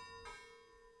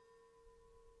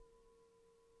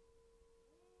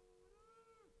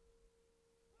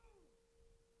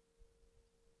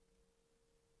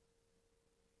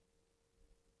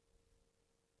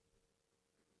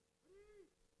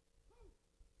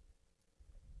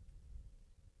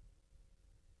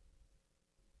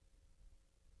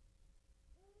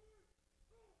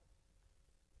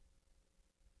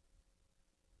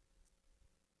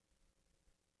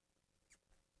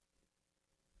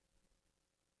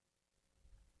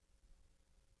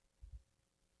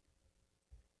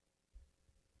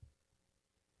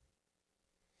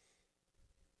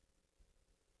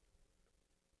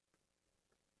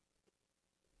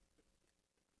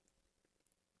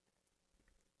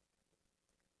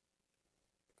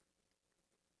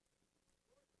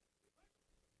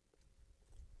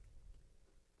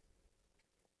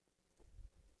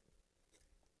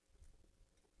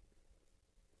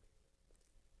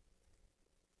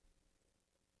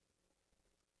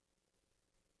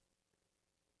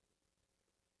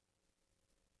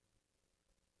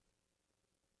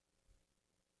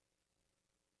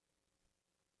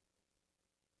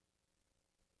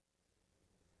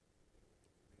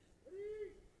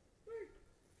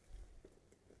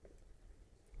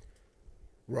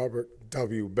 Robert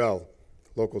W. Bell,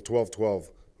 Local 1212,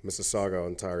 Mississauga,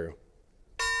 Ontario.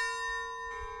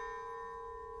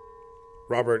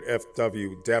 Robert F.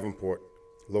 W. Davenport,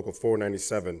 Local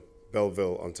 497,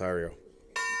 Belleville, Ontario.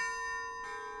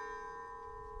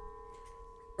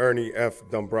 Ernie F.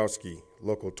 Dombrowski,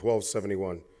 Local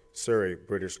 1271, Surrey,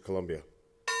 British Columbia.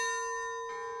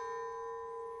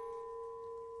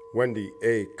 Wendy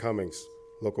A. Cummings,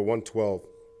 Local 112,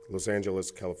 Los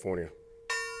Angeles, California.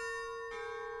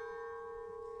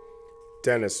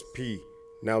 Dennis P.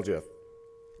 Naljeff,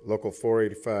 Local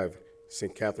 485,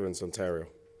 St. Catharines, Ontario.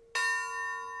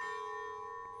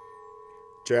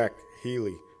 Jack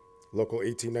Healy, Local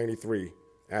 1893,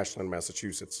 Ashland,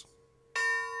 Massachusetts.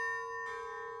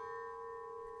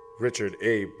 Richard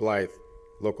A. Blythe,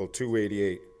 Local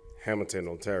 288, Hamilton,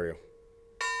 Ontario.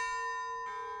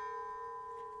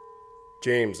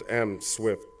 James M.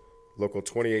 Swift, Local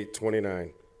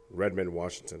 2829, Redmond,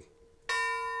 Washington.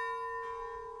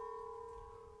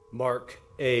 Mark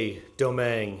A.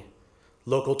 Domang,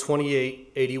 Local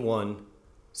 2881,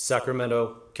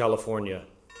 Sacramento, California.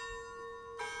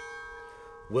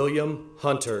 William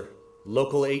Hunter,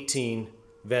 Local 18,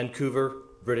 Vancouver,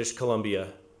 British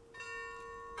Columbia.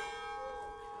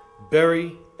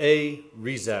 Barry A.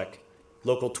 Rizak,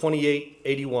 Local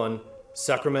 2881,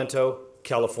 Sacramento,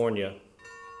 California.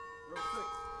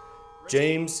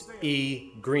 James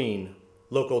E. Green,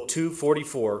 Local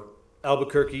 244,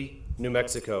 Albuquerque, New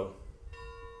Mexico.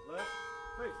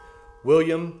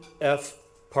 William F.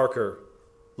 Parker,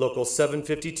 Local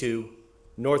 752,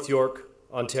 North York,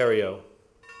 Ontario.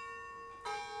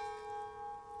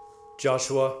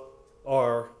 Joshua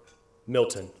R.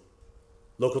 Milton,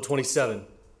 Local 27,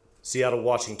 Seattle,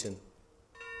 Washington.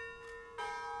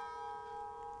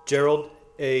 Gerald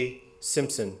A.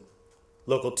 Simpson,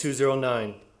 Local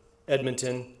 209,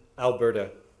 Edmonton,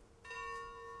 Alberta.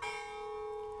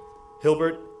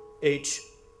 Hilbert H.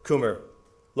 Coomer,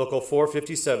 Local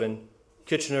 457,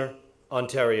 Kitchener,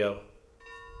 Ontario.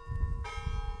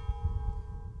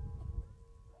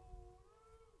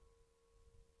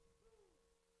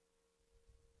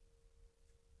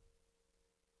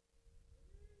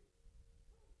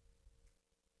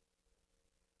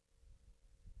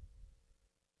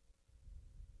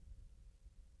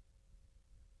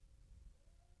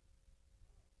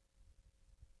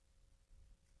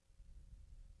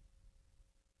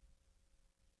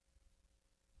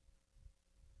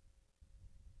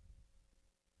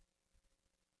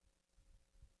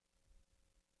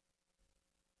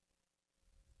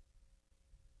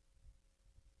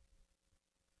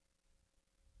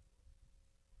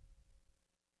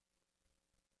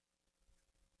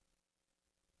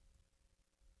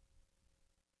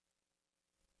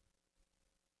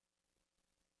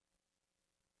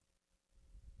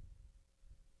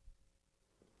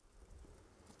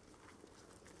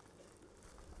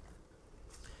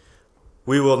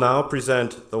 We will now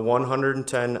present the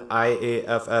 110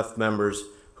 IAFF members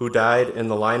who died in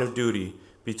the line of duty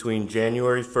between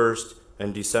January 1st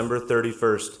and December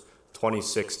 31st,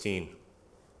 2016.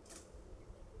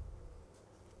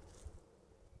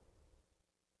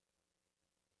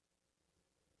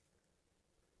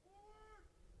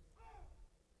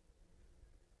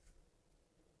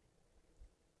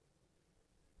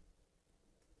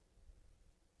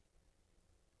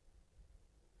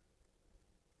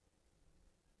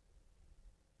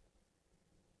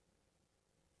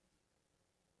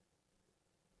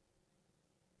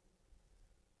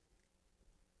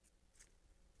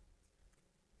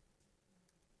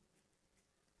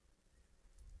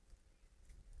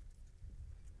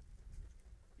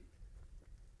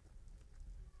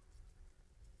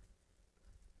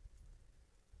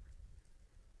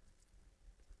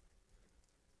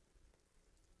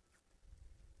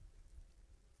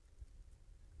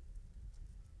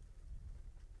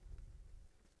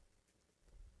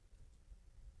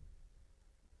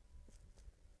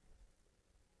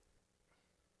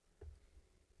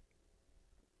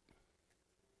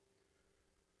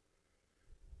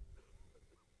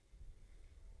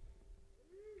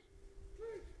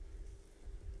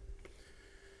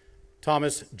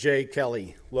 Thomas J.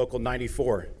 Kelly, Local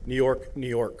 94, New York, New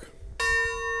York.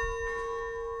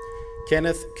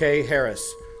 Kenneth K.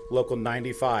 Harris, Local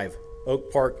 95,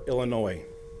 Oak Park, Illinois.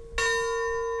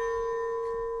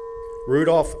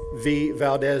 Rudolph V.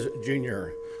 Valdez, Jr.,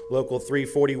 Local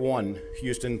 341,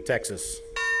 Houston, Texas.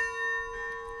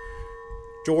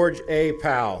 George A.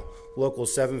 Powell, Local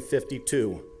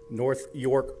 752, North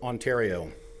York,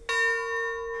 Ontario.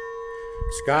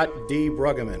 Scott D.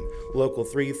 Bruggeman, Local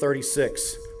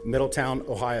 336, Middletown,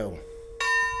 Ohio.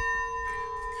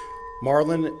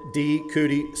 Marlon D.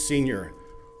 Cootie, Sr.,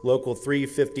 Local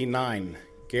 359,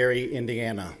 Gary,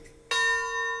 Indiana.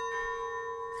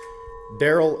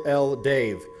 Daryl L.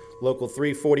 Dave, Local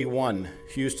 341,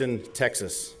 Houston,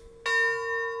 Texas.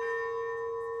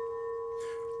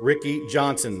 Ricky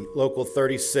Johnson, Local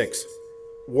 36,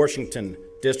 Washington,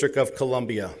 District of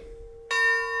Columbia.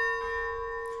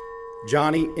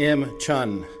 Johnny M.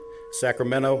 Chun,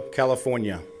 Sacramento,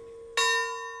 California.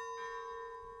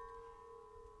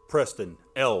 Preston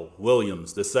L.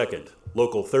 Williams II,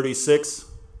 Local 36,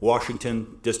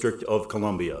 Washington, District of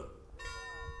Columbia.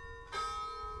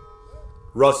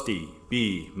 Rusty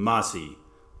B. Massey,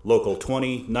 Local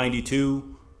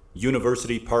 2092,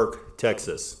 University Park,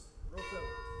 Texas.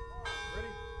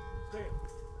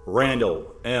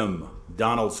 Randall M.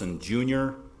 Donaldson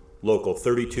Jr., Local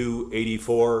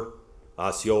 3284,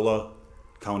 Osceola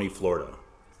County, Florida.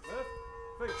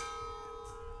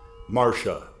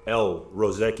 Marcia L.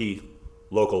 Rozecki,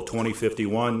 Local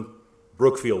 2051,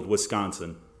 Brookfield,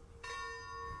 Wisconsin.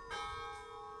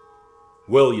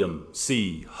 William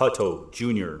C. Hutto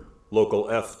Jr., Local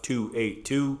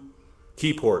F282,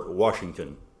 Keyport,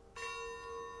 Washington.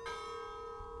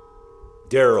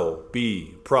 Darrell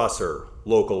B. Prosser,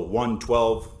 Local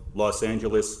 112, Los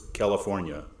Angeles,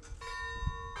 California.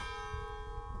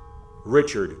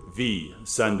 Richard V.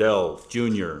 Sandell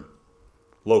Jr.,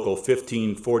 Local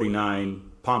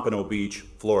 1549, Pompano Beach,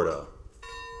 Florida.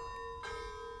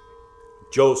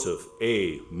 Joseph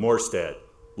A. Morstadt,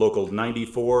 Local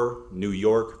 94, New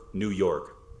York, New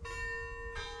York.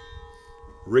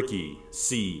 Ricky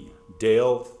C.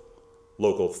 Dale,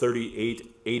 Local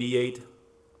 3888,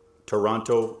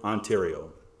 Toronto,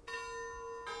 Ontario.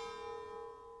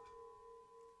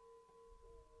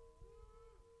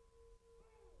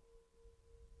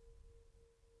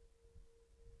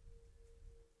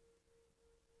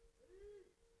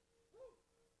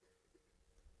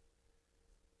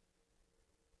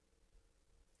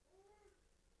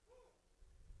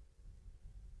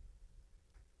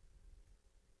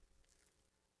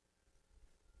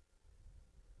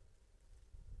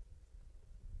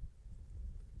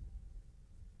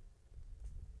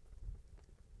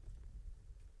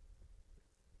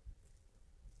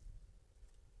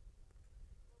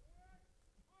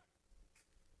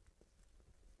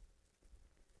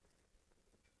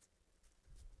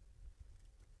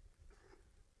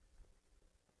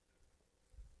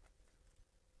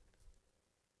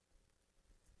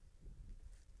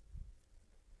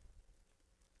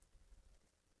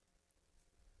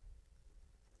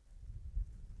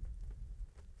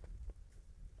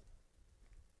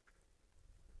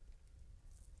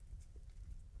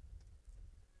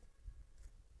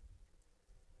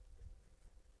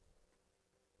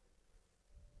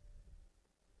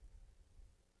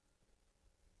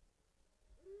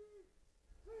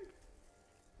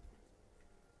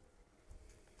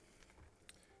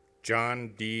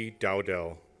 John D.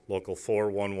 Dowdell, Local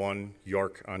 411,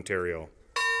 York, Ontario.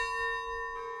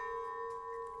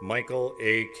 Michael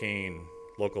A. Kane,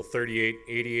 Local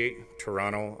 3888,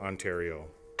 Toronto, Ontario.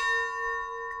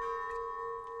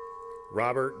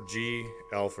 Robert G.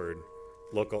 Alford,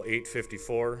 Local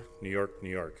 854, New York, New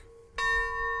York.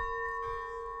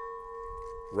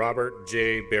 Robert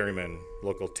J. Berryman,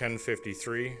 Local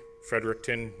 1053,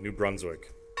 Fredericton, New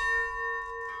Brunswick.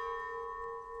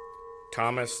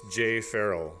 Thomas J.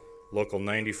 Farrell, Local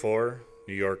 94,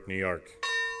 New York, New York.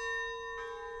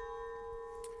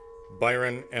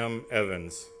 Byron M.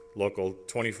 Evans, Local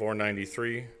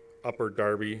 2493, Upper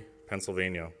Darby,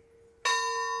 Pennsylvania.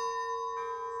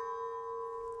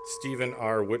 Stephen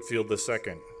R. Whitfield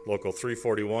II, Local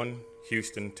 341,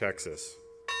 Houston, Texas.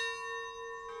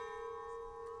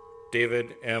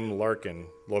 David M. Larkin,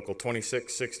 Local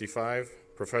 2665,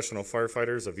 Professional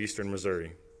Firefighters of Eastern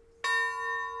Missouri.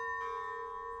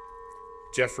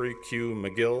 Jeffrey Q.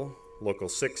 McGill, Local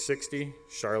 660,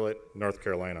 Charlotte, North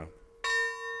Carolina.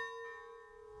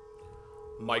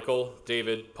 Michael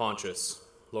David Pontius,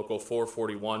 Local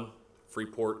 441,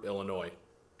 Freeport, Illinois.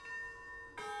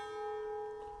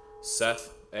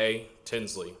 Seth A.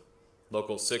 Tinsley,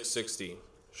 Local 660,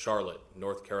 Charlotte,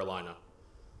 North Carolina.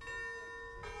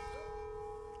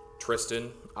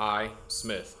 Tristan I.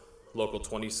 Smith, Local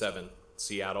 27,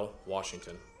 Seattle,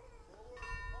 Washington.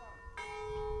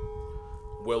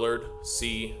 Willard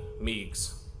C.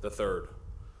 Meigs III,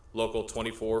 Local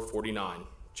 2449,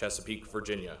 Chesapeake,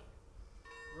 Virginia.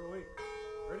 Ready?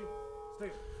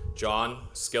 Station. John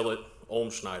Skillet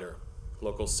Olmschneider,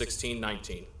 Local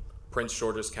 1619, Prince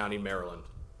George's County, Maryland.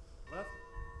 Left.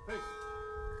 Face.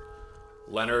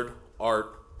 Leonard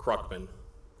Art Kruckman,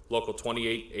 Local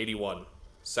 2881,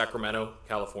 Sacramento,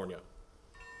 California.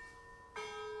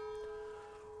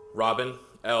 Robin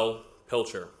L.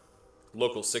 Pilcher,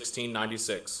 Local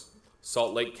 1696,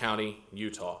 Salt Lake County,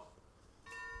 Utah.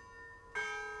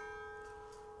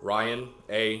 Ryan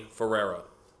A. Ferreira,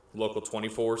 Local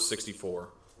 2464,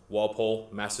 Walpole,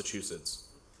 Massachusetts.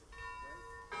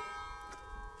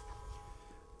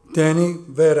 Danny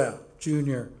Vera,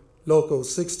 Jr., Local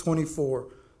 624,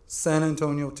 San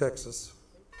Antonio, Texas.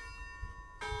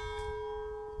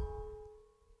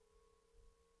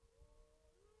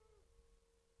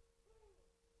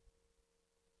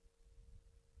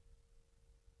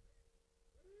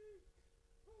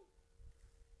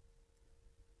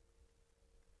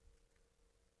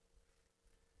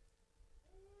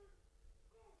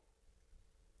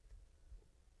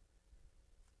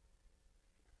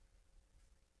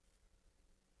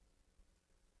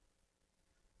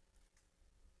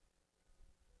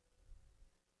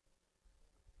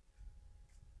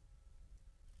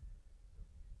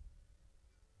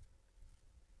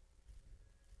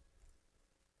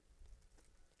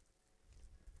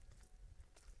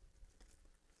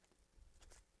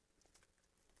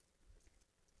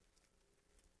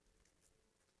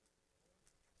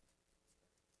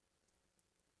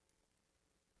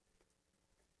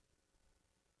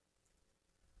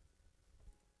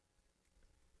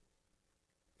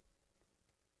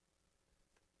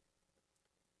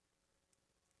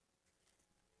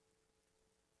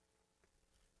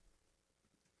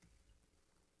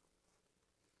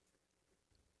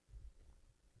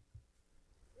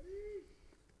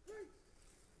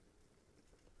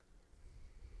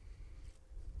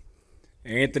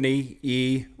 Anthony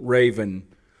E. Raven,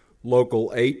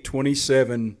 Local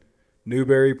 827,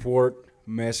 Newburyport,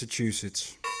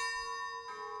 Massachusetts.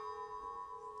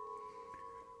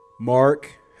 Mark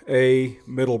A.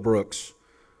 Middlebrooks,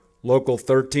 Local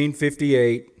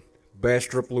 1358,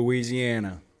 Bastrop,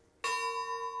 Louisiana.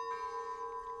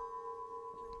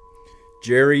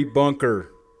 Jerry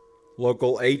Bunker,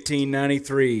 Local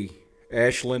 1893,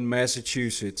 Ashland,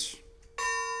 Massachusetts.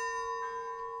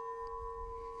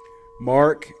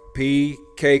 Mark P.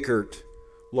 Kakert,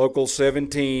 Local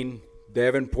 17,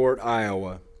 Davenport,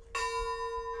 Iowa.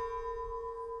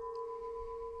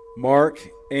 Mark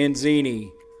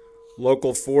Anzini,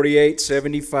 Local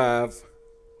 4875,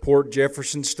 Port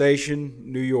Jefferson Station,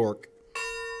 New York.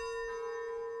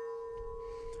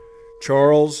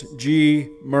 Charles G.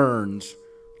 Mearns,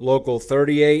 Local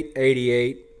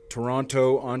 3888,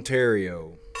 Toronto,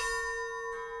 Ontario.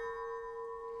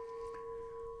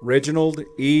 Reginald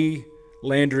E.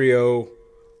 Landrio,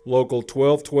 Local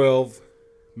 1212,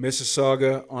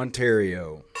 Mississauga,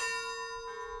 Ontario.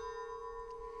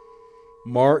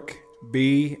 Mark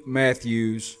B.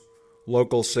 Matthews,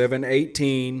 Local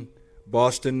 718,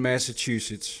 Boston,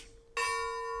 Massachusetts.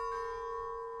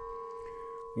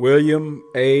 William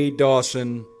A.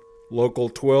 Dawson, Local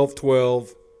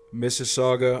 1212,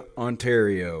 Mississauga,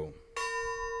 Ontario.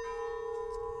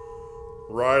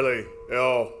 Riley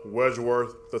L.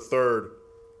 Wedgeworth III,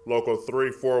 Local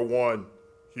 341,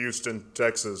 Houston,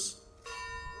 Texas.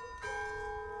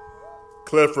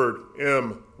 Clifford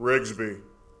M. Rigsby,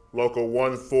 Local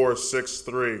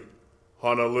 1463,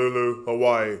 Honolulu,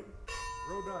 Hawaii.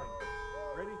 Row 9.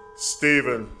 Ready?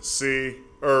 Stephen C.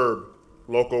 Erb,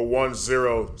 Local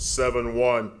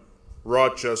 1071,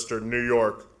 Rochester, New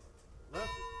York. Left.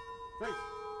 Face.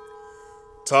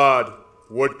 Todd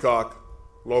Woodcock,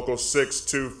 Local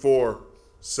 624,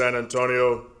 San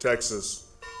Antonio, Texas.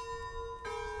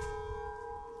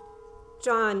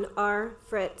 John R.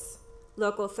 Fritz,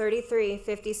 Local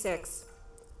 3356,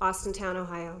 Austintown,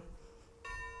 Ohio.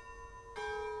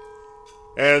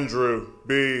 Andrew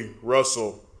B.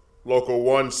 Russell, Local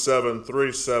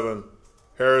 1737,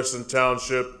 Harrison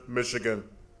Township, Michigan.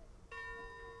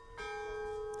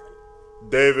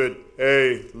 David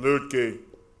A. Lutke,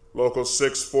 Local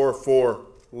 644,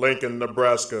 Lincoln,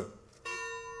 Nebraska.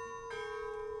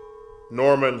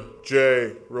 Norman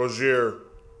J. Rogier,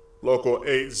 Local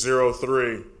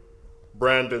 803,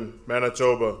 Brandon,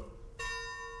 Manitoba.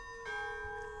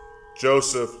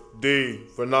 Joseph D.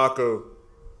 Vanaco,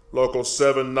 Local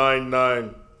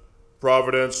 799,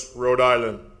 Providence, Rhode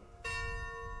Island.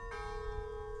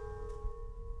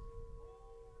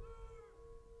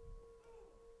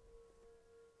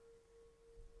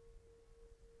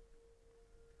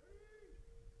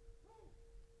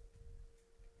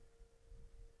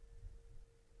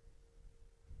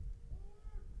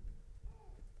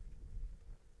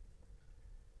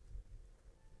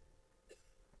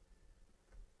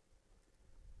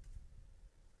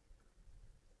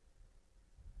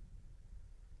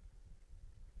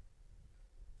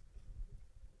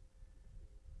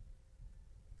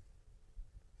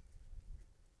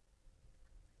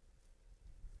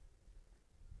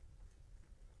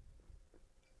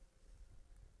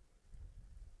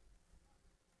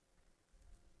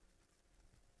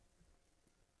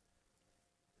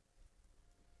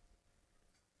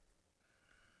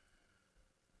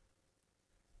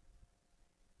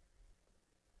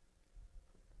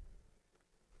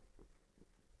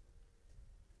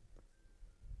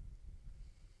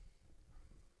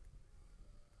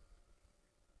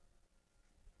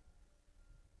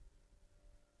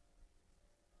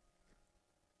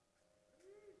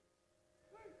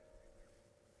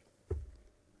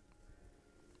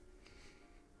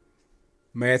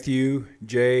 Matthew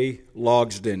J.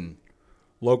 Logsden,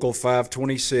 Local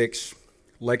 526,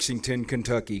 Lexington,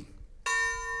 Kentucky.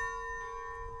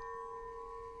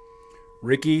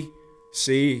 Ricky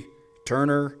C.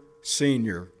 Turner,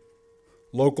 Sr.,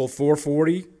 Local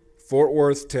 440, Fort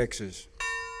Worth, Texas.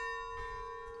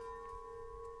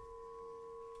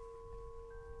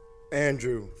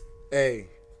 Andrew A.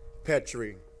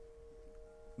 Petrie,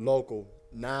 Local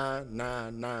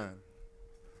 999,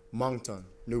 Moncton,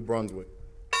 New Brunswick.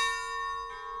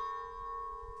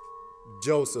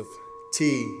 Joseph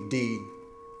T. D.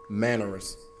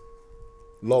 Manoris,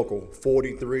 Local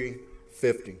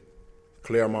 4350,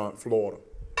 Claremont, Florida.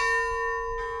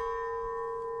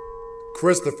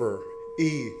 Christopher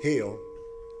E. Hill,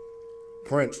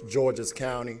 Prince George's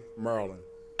County, Maryland.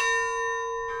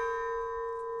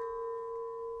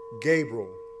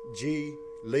 Gabriel G.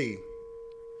 Lee,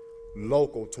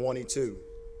 Local 22,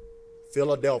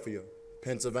 Philadelphia,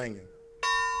 Pennsylvania.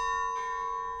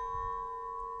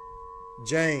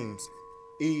 James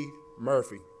E.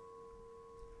 Murphy,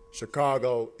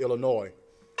 Chicago, Illinois.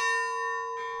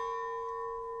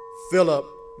 Philip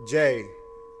J.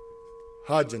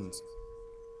 Hudgens,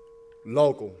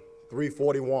 Local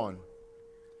 341,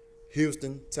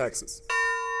 Houston, Texas.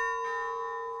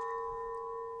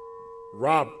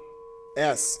 Rob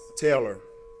S. Taylor,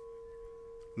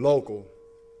 Local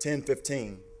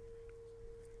 1015,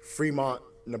 Fremont,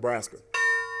 Nebraska.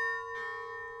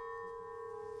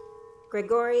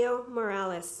 Gregorio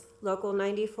Morales, Local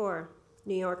 94,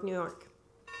 New York, New York.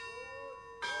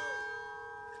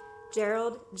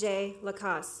 Gerald J.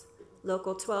 Lacasse,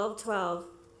 Local 1212,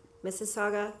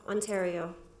 Mississauga,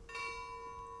 Ontario.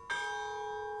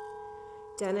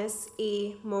 Dennis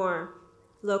E. Moore,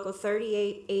 Local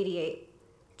 3888,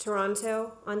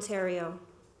 Toronto, Ontario.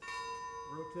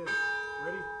 Rotate.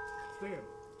 Ready? Stand.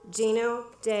 Gino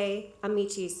De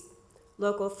Amicis,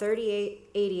 Local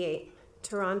 3888,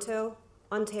 Toronto,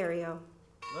 Ontario.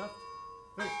 Left.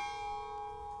 Face.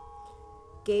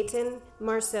 Gayton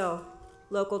Marcel,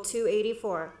 Local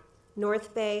 284,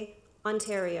 North Bay,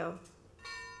 Ontario.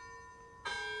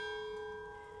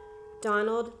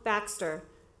 Donald Baxter,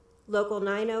 Local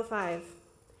 905,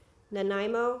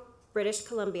 Nanaimo, British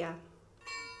Columbia.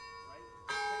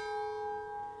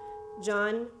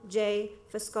 John J.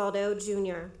 Fiscaldo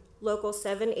Jr., Local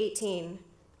 718,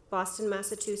 Boston,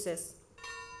 Massachusetts.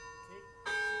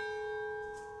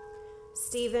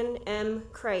 Stephen M.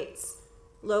 Kreitz,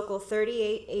 Local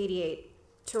 3888,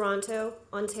 Toronto,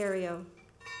 Ontario.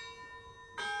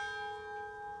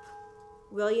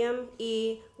 William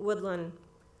E. Woodland,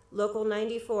 Local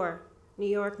 94, New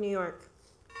York, New York.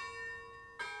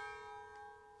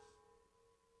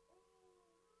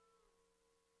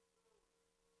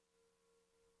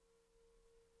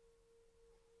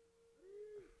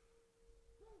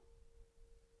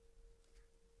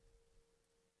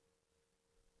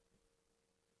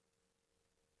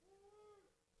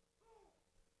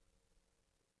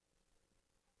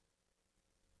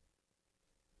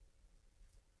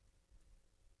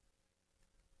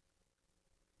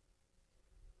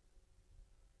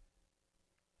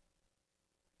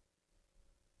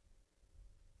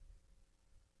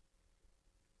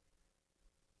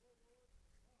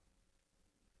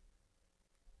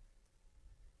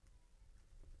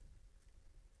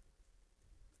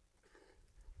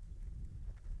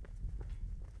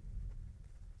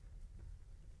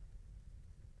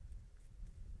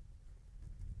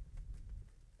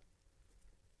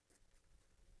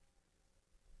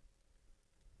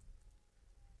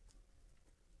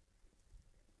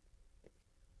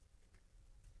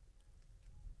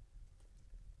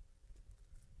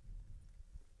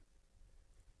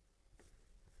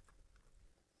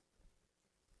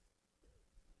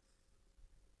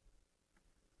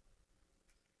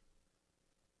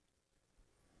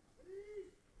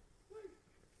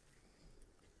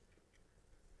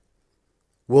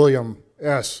 William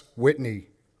S. Whitney,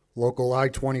 Local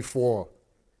I-24,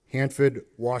 Hanford,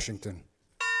 Washington.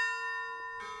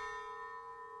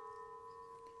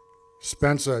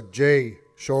 Spencer J.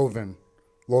 Chauvin,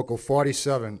 Local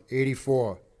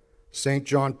 4784, St.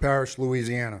 John Parish,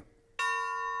 Louisiana.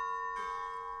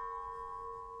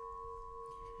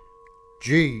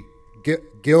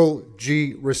 Gil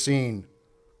G. Racine,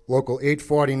 Local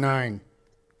 849,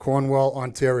 Cornwall,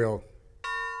 Ontario.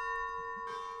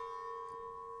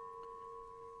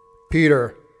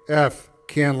 Peter F.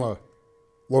 Candler,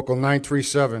 Local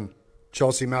 937,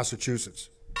 Chelsea, Massachusetts.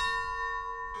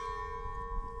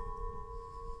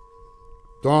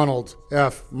 Donald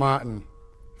F. Martin,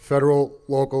 Federal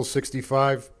Local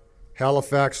 65,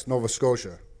 Halifax, Nova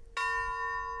Scotia.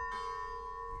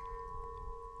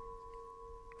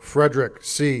 Frederick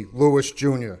C. Lewis,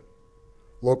 Jr.,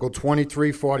 Local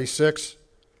 2346,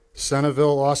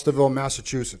 Centerville, Osterville,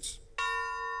 Massachusetts.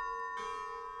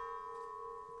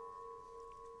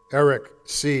 Eric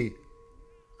C.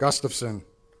 Gustafson,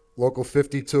 Local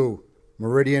 52,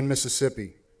 Meridian,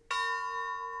 Mississippi.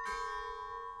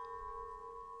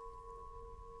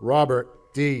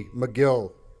 Robert D.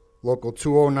 McGill, Local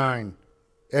 209,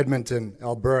 Edmonton,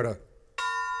 Alberta.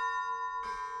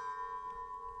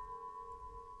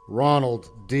 Ronald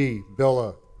D.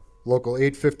 Biller, Local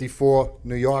 854,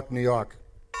 New York, New York.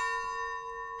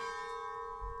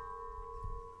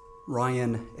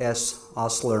 Ryan S.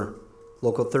 Osler,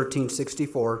 Local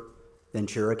 1364,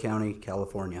 Ventura County,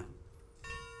 California.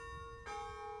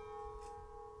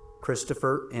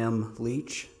 Christopher M.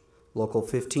 Leach, Local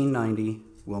 1590,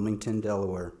 Wilmington,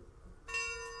 Delaware.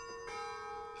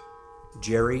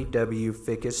 Jerry W.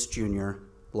 Fickus, Jr.,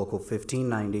 Local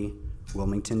 1590,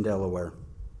 Wilmington, Delaware.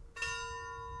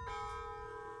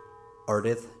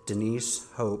 Ardith Denise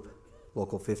Hope,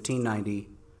 Local 1590,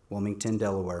 Wilmington,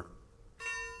 Delaware.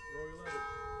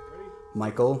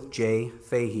 Michael J.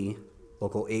 Fahey,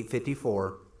 Local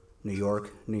 854, New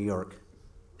York, New York.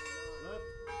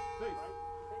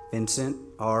 Vincent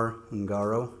R.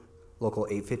 Ungaro, Local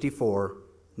 854,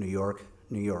 New York,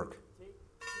 New York.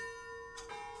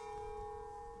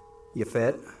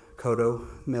 Yafet Kodo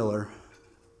Miller,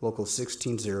 Local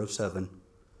 1607,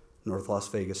 North Las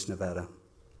Vegas, Nevada.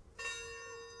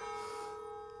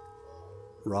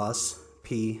 Ross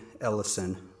P.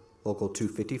 Ellison, Local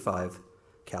 255,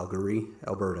 Calgary,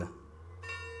 Alberta.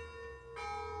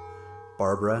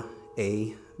 Barbara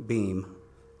A. Beam,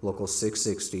 Local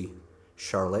 660,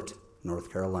 Charlotte,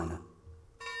 North Carolina.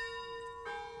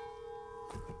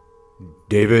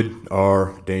 David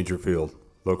R. Dangerfield,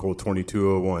 Local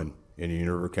 2201, Indian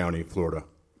River County, Florida.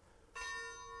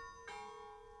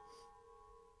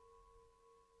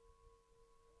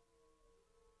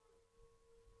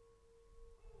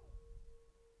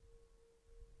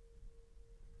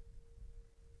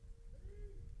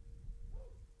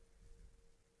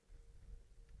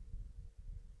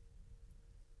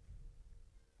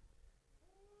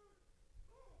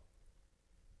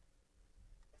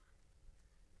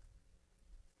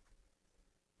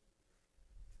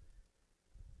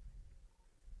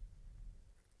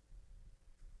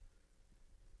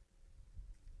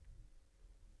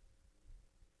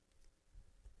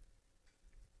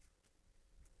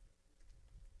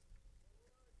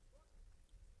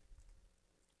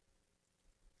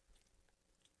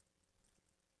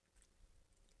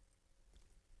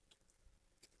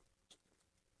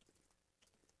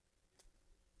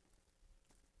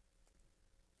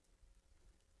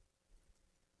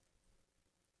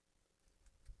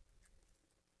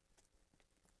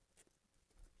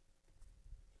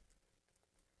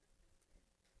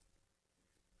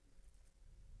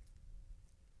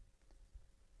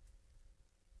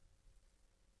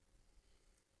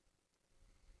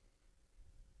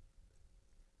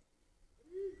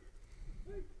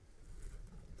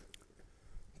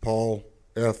 Paul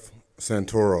F.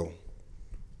 Santoro,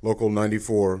 Local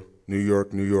 94, New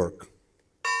York, New York.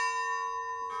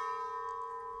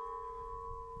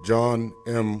 John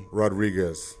M.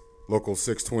 Rodriguez, Local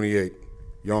 628,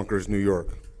 Yonkers, New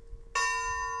York.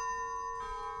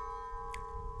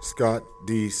 Scott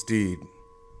D. Steed,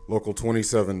 Local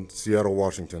 27, Seattle,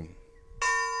 Washington.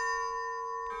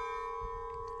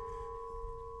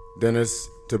 Dennis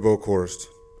Thibault-Korst,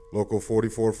 Local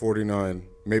 4449,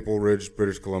 Maple Ridge,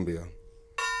 British Columbia.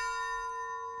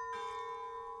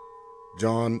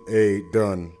 John A.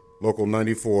 Dunn, Local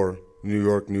 94, New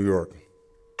York, New York.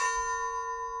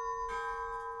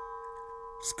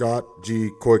 Scott G.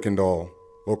 Kuykendall,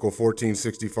 Local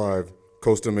 1465,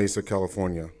 Costa Mesa,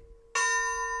 California.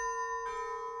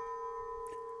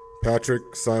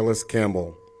 Patrick Silas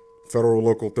Campbell, Federal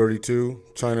Local 32,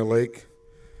 China Lake,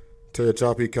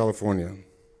 Tehachapi, California.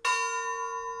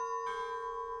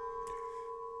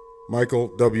 Michael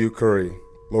W. Curry,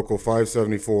 Local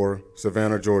 574,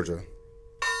 Savannah, Georgia.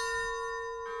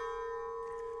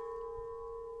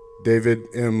 David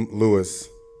M. Lewis,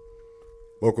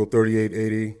 Local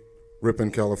 3880,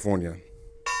 Ripon, California.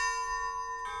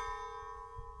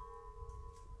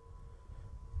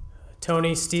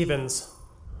 Tony Stevens,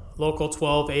 Local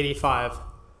 1285,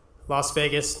 Las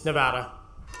Vegas, Nevada.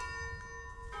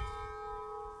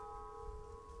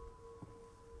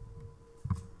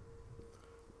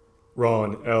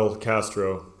 Ron L.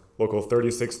 Castro, Local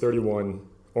 3631,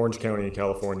 Orange County,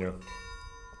 California.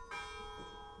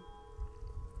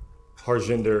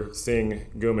 Harjinder Singh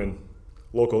Guman,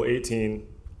 Local 18,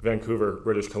 Vancouver,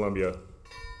 British Columbia.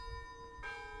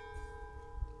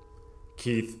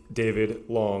 Keith David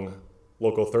Long,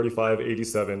 Local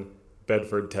 3587,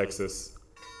 Bedford, Texas.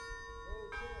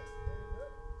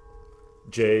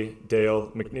 J.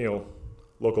 Dale McNeil,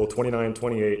 Local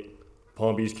 2928,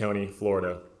 Palm Beach County,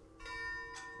 Florida.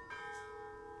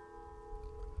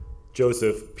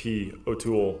 Joseph P.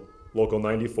 O'Toole, Local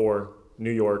 94, New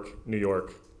York, New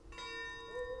York.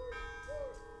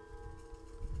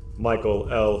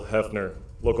 Michael L. Hefner,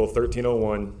 Local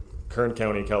 1301, Kern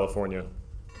County, California.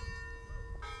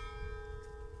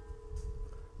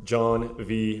 John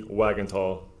V.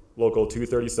 Wagenthal, Local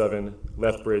 237,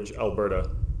 Lethbridge, Alberta.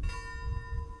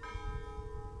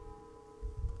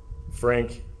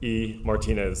 Frank E.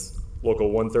 Martinez,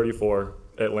 Local 134,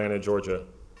 Atlanta, Georgia.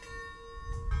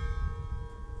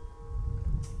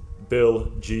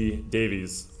 Bill G.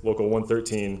 Davies, Local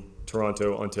 113,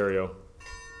 Toronto, Ontario.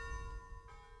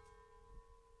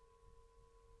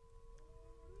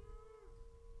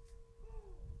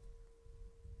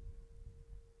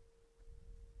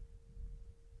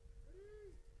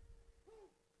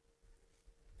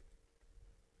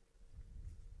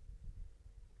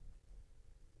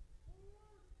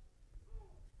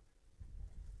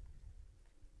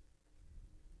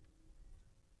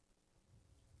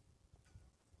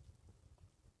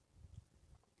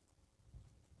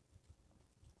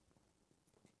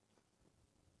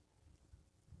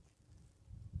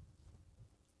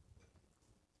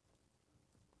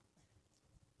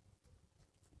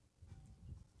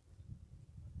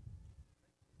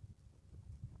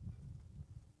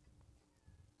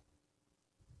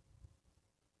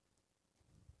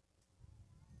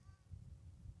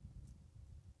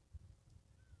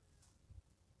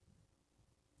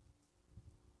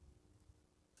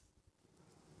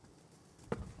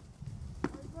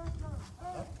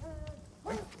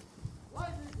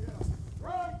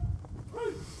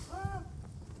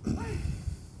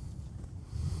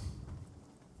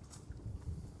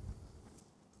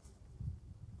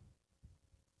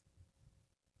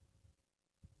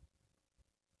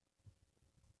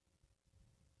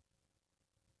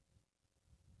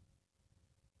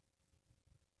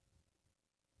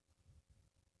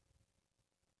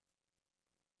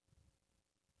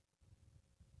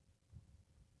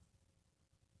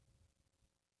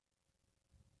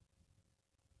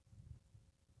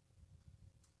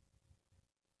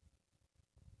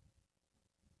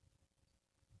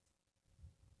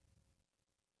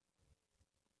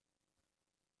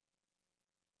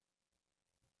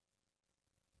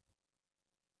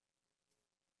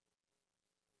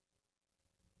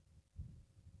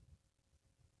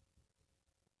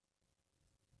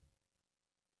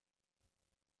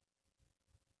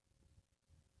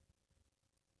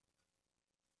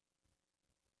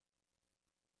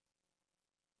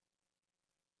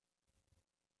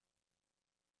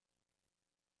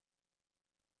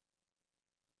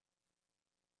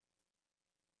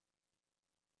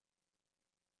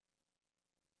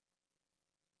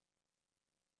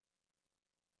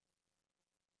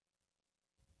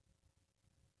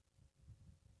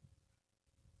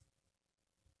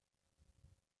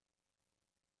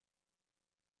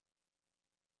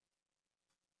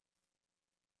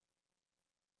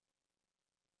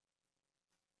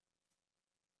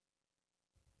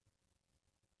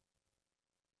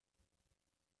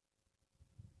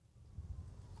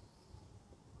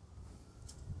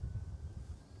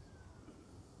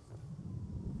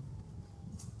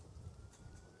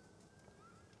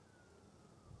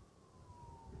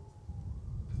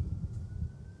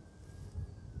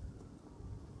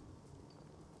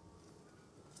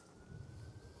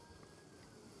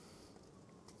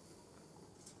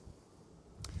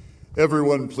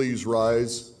 Everyone please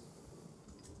rise.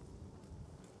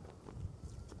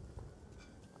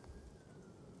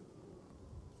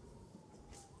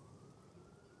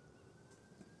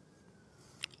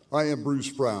 I am Bruce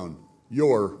Brown,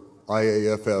 your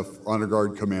IAFF Honor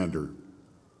Guard Commander.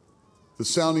 The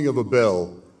sounding of a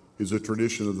bell is a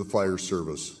tradition of the fire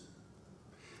service.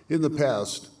 In the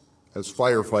past, as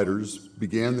firefighters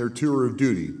began their tour of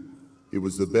duty, it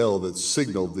was the bell that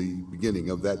signaled the beginning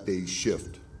of that day's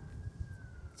shift.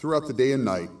 Throughout the day and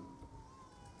night,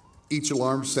 each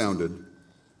alarm sounded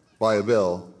by a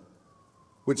bell,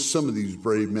 which summoned these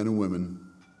brave men and women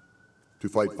to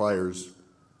fight fires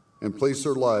and place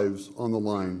their lives on the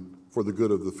line for the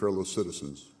good of the fellow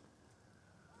citizens.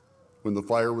 When the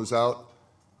fire was out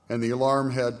and the alarm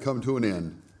had come to an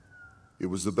end, it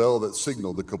was the bell that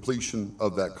signaled the completion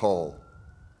of that call.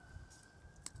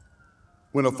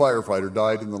 When a firefighter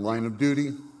died in the line of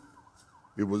duty,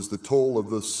 it was the toll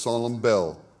of the solemn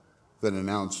bell that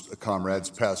announced a comrade's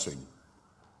passing.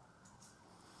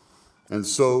 And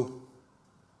so,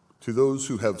 to those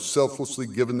who have selflessly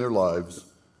given their lives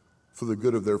for the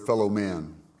good of their fellow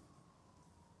man.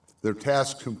 Their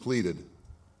task completed,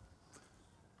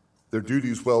 their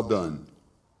duties well done,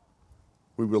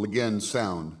 we will again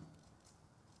sound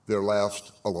their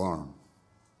last alarm.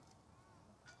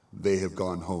 They have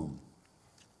gone home.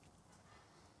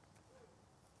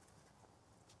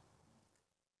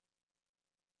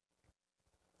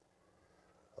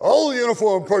 All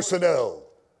uniformed personnel,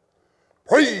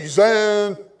 praise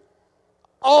and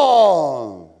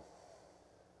on.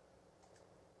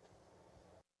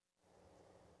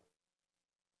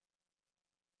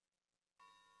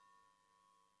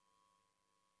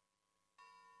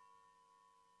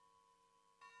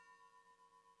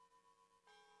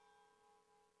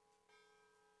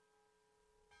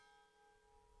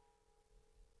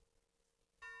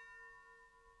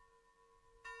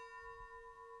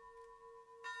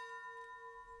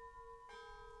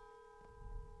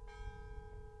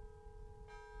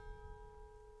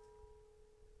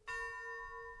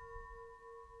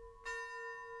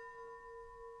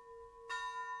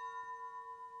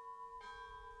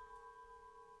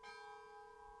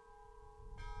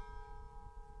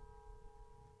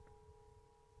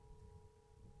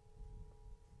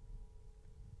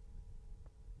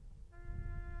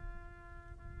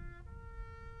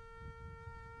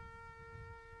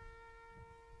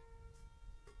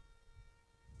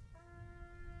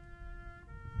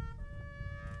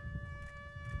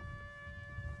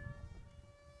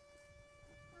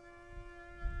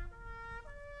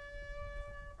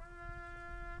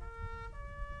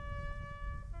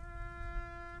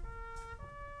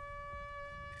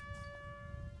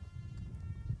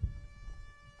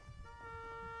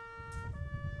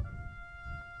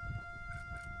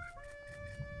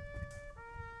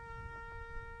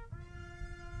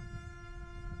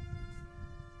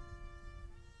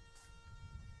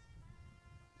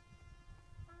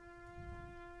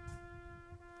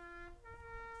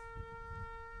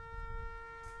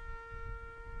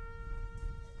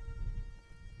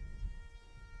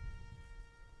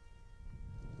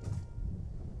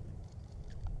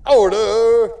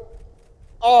 Order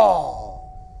all.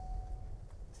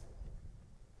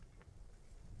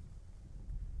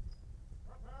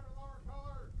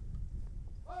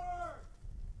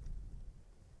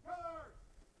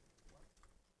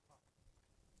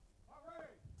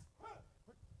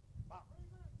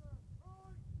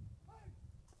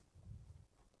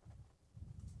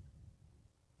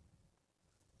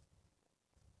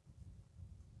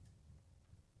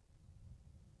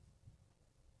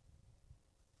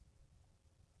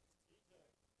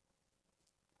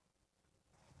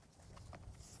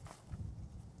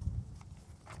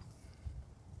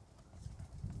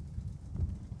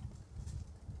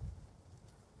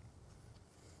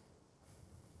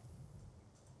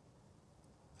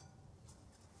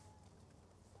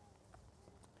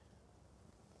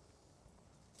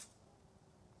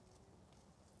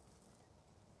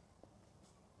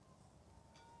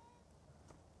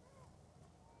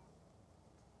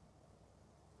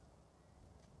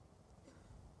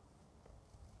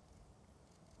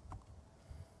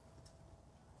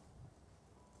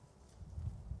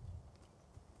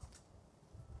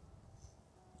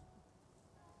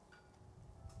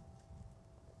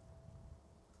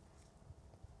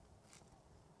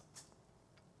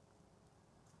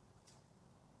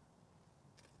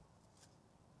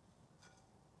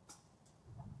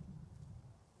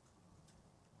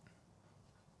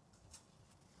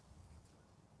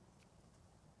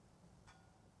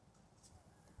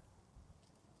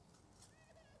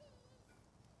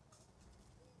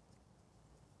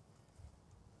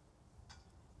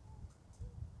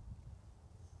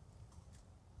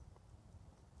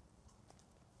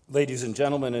 Ladies and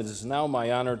gentlemen, it is now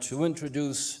my honor to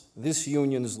introduce this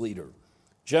union's leader,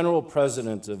 General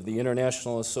President of the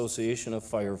International Association of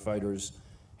Firefighters,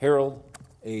 Harold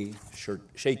A.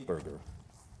 Schaitberger.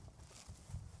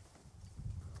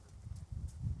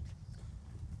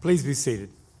 Please be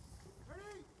seated.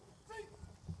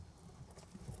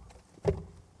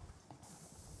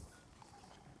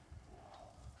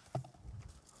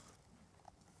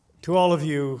 To all of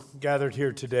you gathered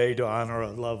here today to honor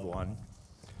a loved one,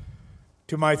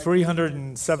 to my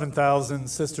 307,000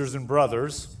 sisters and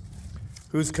brothers,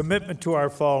 whose commitment to our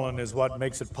fallen is what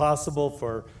makes it possible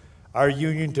for our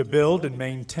union to build and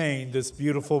maintain this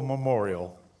beautiful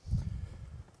memorial.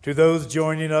 To those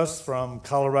joining us from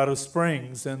Colorado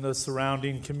Springs and the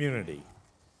surrounding community.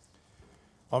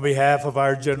 On behalf of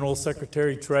our General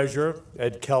Secretary Treasurer,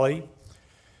 Ed Kelly,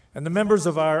 and the members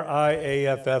of our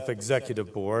IAFF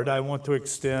Executive Board, I want to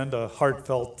extend a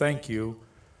heartfelt thank you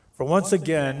for once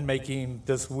again making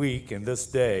this week and this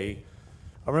day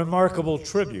a remarkable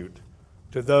tribute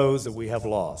to those that we have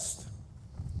lost.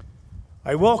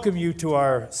 I welcome you to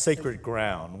our sacred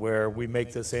ground where we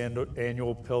make this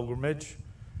annual pilgrimage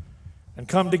and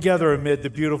come together amid the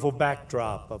beautiful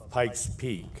backdrop of Pikes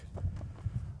Peak,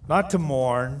 not to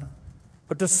mourn,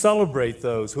 but to celebrate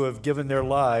those who have given their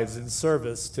lives in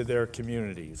service to their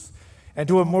communities and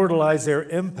to immortalize their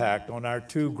impact on our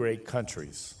two great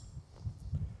countries.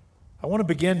 I want to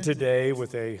begin today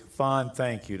with a fond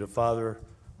thank you to Father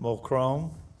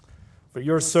Mulchrome for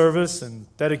your service and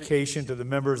dedication to the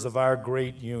members of our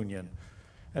great union.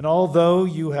 And although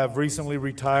you have recently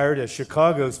retired as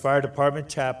Chicago's Fire Department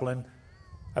chaplain,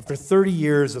 after 30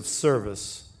 years of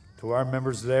service to our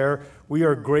members there, we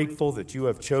are grateful that you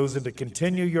have chosen to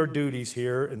continue your duties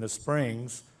here in the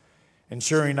Springs,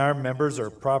 ensuring our members are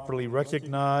properly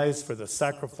recognized for the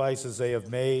sacrifices they have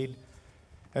made,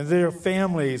 and their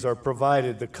families are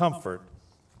provided the comfort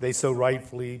they so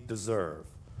rightfully deserve.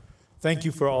 Thank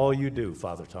you for all you do,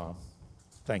 Father Tom.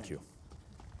 Thank you.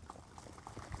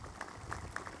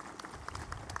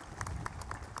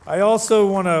 I also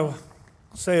want to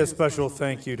say a special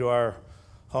thank you to our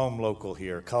home local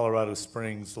here, Colorado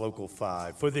Springs Local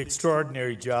 5, for the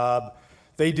extraordinary job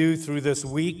they do through this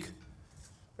week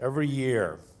every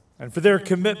year, and for their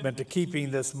commitment to keeping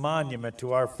this monument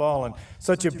to our fallen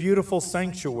such a beautiful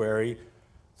sanctuary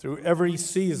through every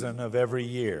season of every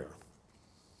year.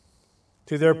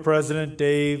 To their president,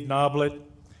 Dave Noblet,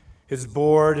 his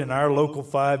board, and our Local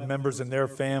 5 members and their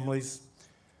families,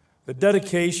 the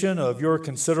dedication of your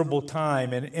considerable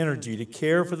time and energy to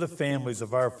care for the families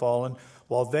of our fallen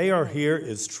while they are here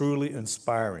is truly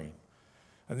inspiring.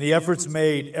 And the efforts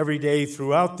made every day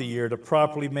throughout the year to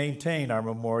properly maintain our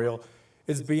memorial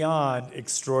is beyond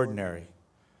extraordinary.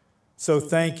 So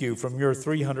thank you from your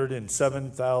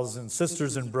 307,000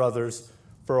 sisters and brothers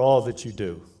for all that you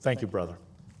do. Thank you, brother.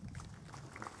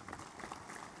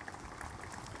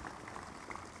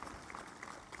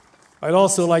 I'd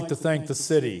also like to thank the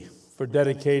city for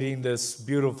dedicating this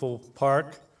beautiful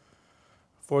park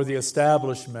for the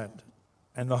establishment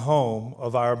and the home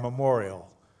of our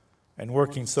memorial, and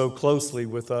working so closely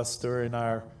with us during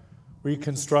our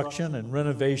reconstruction and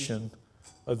renovation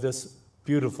of this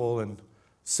beautiful and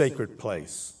sacred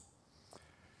place.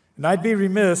 And I'd be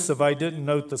remiss if I didn't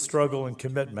note the struggle and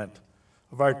commitment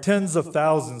of our tens of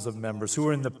thousands of members who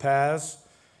are in the past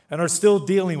and are still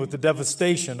dealing with the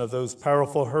devastation of those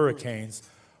powerful hurricanes,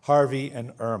 Harvey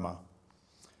and Irma.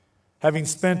 Having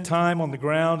spent time on the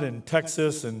ground in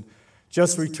Texas and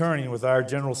just returning with our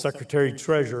General Secretary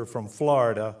Treasurer from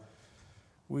Florida,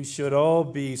 we should all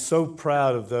be so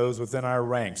proud of those within our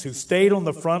ranks who stayed on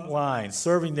the front lines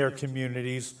serving their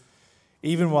communities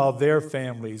even while their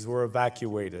families were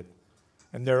evacuated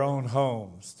and their own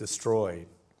homes destroyed.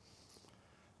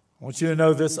 I want you to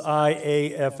know this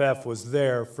IAFF was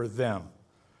there for them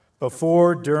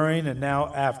before, during, and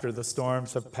now after the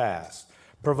storms have passed,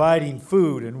 providing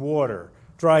food and water,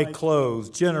 dry clothes,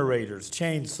 generators,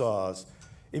 chainsaws,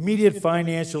 immediate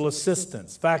financial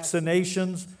assistance,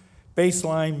 vaccinations,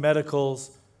 baseline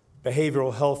medicals,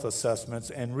 behavioral health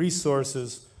assessments, and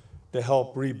resources to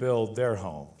help rebuild their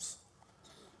homes.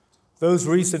 Those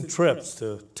recent trips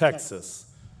to Texas,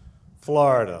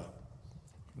 Florida,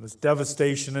 this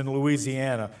devastation in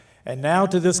Louisiana, and now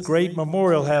to this great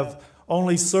memorial have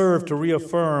only served to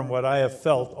reaffirm what I have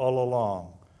felt all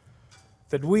along,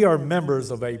 that we are members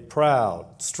of a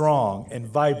proud, strong, and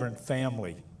vibrant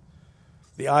family,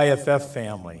 the IAFF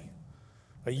family,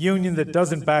 a union that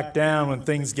doesn't back down when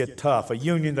things get tough, a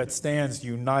union that stands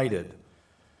united.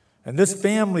 And this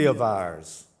family of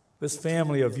ours, this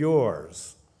family of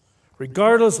yours,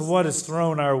 regardless of what is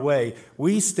thrown our way,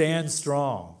 we stand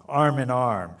strong, arm in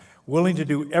arm, willing to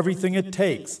do everything it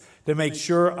takes to make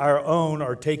sure our own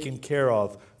are taken care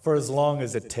of for as long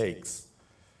as it takes.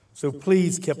 So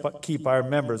please keep our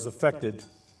members affected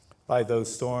by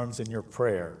those storms in your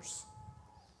prayers.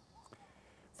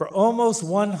 For almost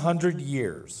 100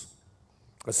 years,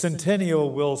 a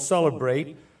centennial will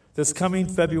celebrate this coming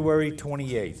February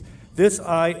 28th. This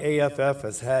IAFF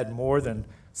has had more than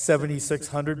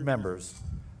 7,600 members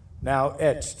now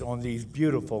etched on these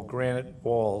beautiful granite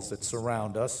walls that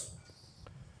surround us,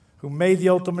 who made the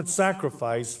ultimate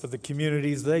sacrifice for the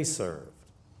communities they served.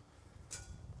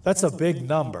 That's a big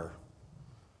number.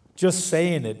 Just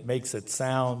saying it makes it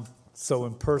sound so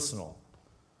impersonal.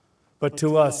 But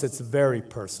to us, it's very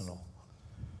personal.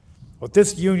 What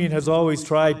this union has always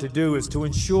tried to do is to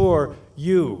ensure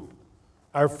you,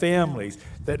 our families,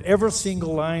 that every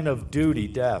single line of duty,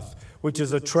 death, which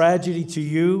is a tragedy to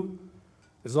you,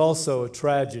 is also a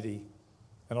tragedy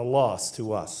and a loss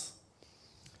to us.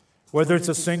 Whether it's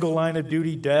a single line of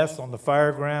duty death on the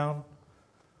fire ground,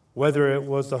 whether it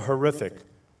was the horrific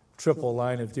triple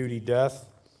line of duty death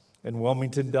in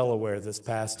Wilmington, Delaware this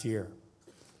past year.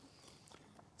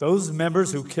 Those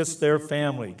members who kissed their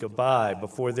family goodbye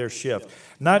before their shift,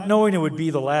 not knowing it would be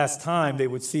the last time they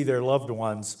would see their loved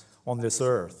ones on this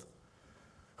earth,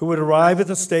 who would arrive at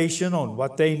the station on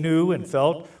what they knew and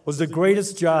felt was the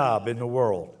greatest job in the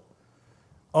world,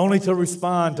 only to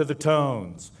respond to the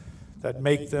tones that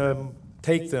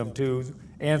take them to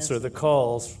answer the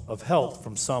calls of help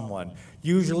from someone,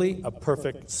 usually a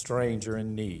perfect stranger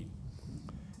in need.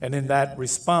 And in that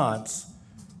response,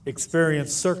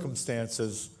 experience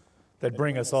circumstances that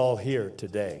bring us all here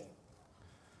today.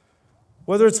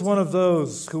 Whether it's one of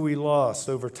those who we lost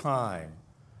over time,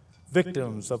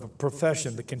 victims of a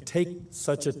profession that can take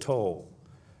such a toll,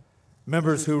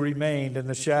 members who remained in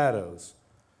the shadows,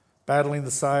 battling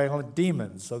the silent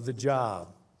demons of the job,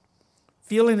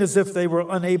 feeling as if they were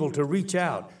unable to reach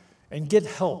out and get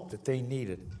help that they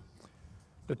needed,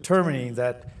 determining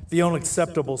that the only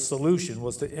acceptable solution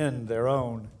was to end their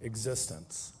own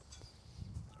existence.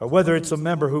 Or whether it's a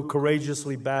member who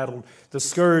courageously battled the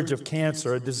scourge of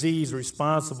cancer, a disease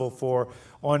responsible for,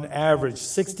 on average,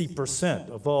 60%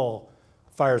 of all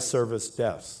fire service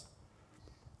deaths.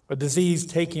 A disease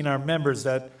taking our members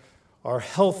that are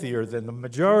healthier than the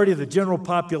majority of the general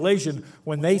population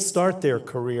when they start their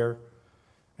career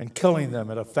and killing them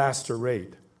at a faster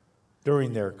rate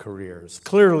during their careers,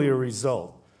 clearly a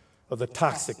result of the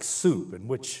toxic soup in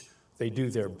which they do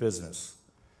their business.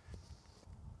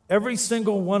 Every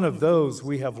single one of those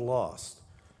we have lost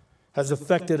has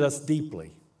affected us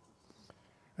deeply.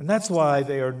 And that's why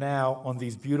they are now on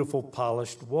these beautiful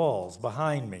polished walls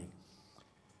behind me.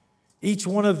 Each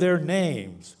one of their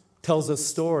names tells a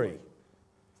story,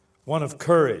 one of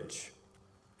courage,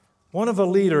 one of a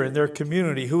leader in their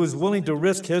community who is willing to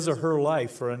risk his or her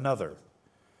life for another.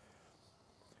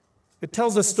 It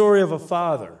tells a story of a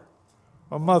father,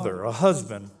 a mother, a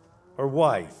husband or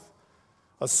wife,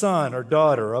 a son or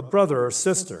daughter, a brother or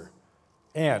sister,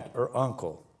 aunt or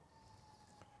uncle.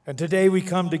 And today we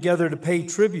come together to pay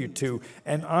tribute to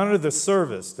and honor the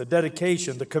service, the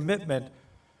dedication, the commitment,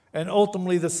 and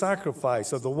ultimately the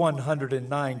sacrifice of the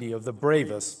 190 of the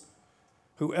bravest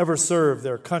who ever served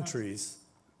their countries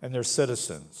and their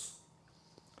citizens.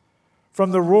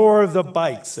 From the roar of the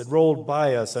bikes that rolled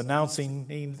by us announcing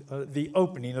the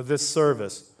opening of this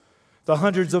service, the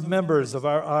hundreds of members of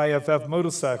our IAFF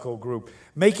motorcycle group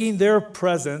making their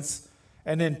presence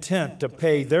and intent to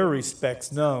pay their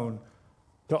respects known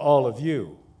to all of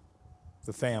you,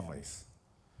 the families.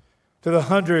 To the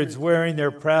hundreds wearing their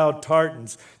proud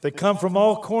tartans that come from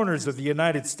all corners of the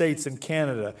United States and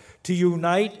Canada to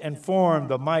unite and form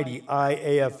the mighty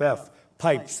IAFF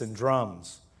pipes and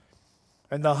drums.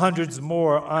 And the hundreds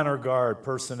more honor guard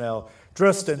personnel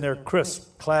dressed in their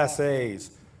crisp Class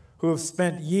A's who have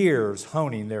spent years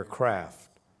honing their craft.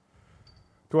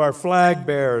 To our flag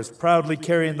bearers proudly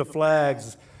carrying the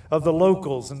flags of the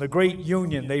locals and the great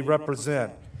union they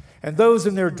represent, and those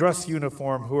in their dress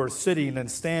uniform who are sitting and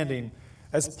standing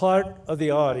as part of the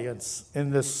audience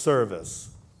in this service.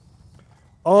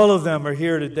 All of them are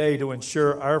here today to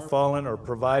ensure our fallen are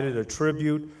provided a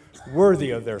tribute worthy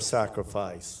of their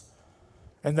sacrifice,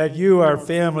 and that you, our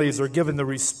families, are given the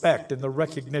respect and the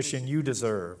recognition you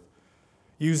deserve,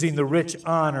 using the rich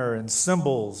honor and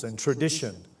symbols and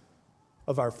tradition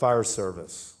of our fire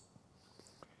service.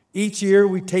 Each year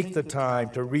we take the time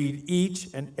to read each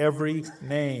and every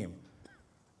name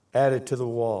added to the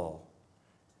wall,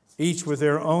 each with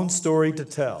their own story to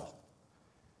tell,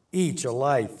 each a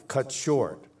life cut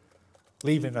short,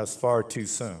 leaving us far too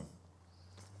soon.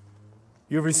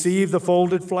 You've received the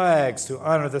folded flags to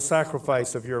honor the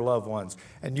sacrifice of your loved ones,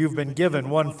 and you've been given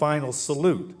one final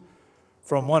salute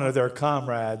from one of their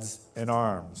comrades in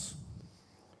arms.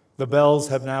 The bells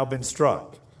have now been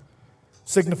struck,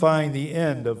 signifying the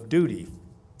end of duty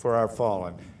for our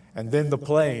fallen, and then the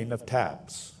playing of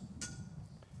taps.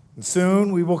 And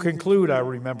soon we will conclude our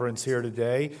remembrance here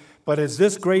today, but as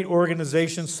this great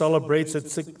organization celebrates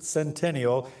its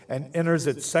centennial and enters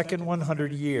its second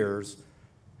 100 years,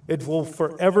 it will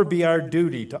forever be our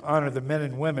duty to honor the men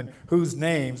and women whose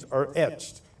names are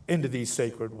etched into these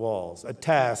sacred walls, a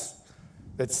task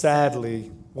that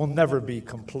sadly will never be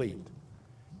complete.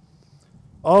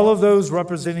 All of those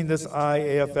representing this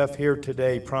IAFF here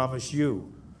today promise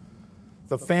you,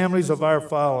 the families of our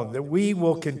fallen, that we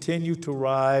will continue to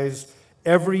rise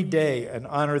every day and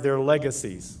honor their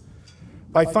legacies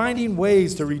by finding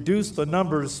ways to reduce the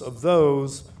numbers of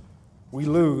those we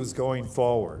lose going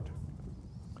forward.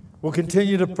 We'll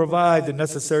continue to provide the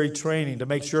necessary training to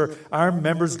make sure our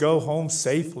members go home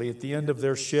safely at the end of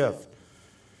their shift,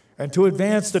 and to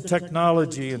advance the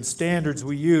technology and standards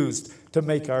we use to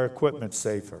make our equipment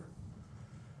safer.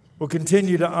 We'll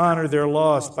continue to honor their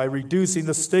loss by reducing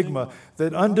the stigma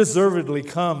that undeservedly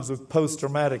comes with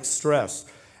post-traumatic stress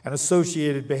and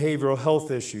associated behavioral health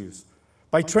issues,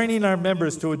 by training our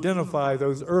members to identify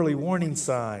those early warning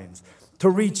signs, to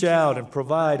reach out and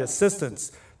provide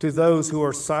assistance to those who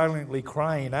are silently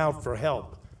crying out for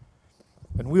help.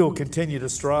 And we will continue to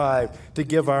strive to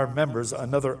give our members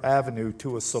another avenue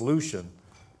to a solution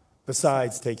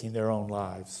besides taking their own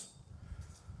lives.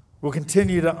 We'll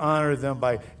continue to honor them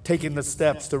by taking the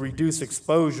steps to reduce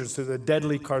exposures to the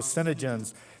deadly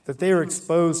carcinogens that they are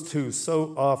exposed to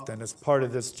so often as part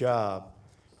of this job.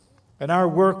 And our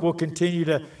work will continue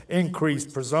to increase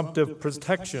presumptive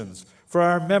protections for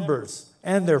our members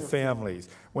and their families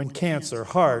when cancer,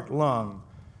 heart, lung,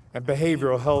 and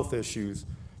behavioral health issues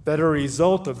that are a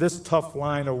result of this tough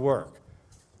line of work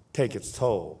take its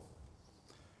toll.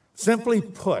 Simply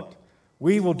put,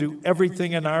 we will do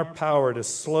everything in our power to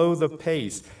slow the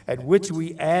pace at which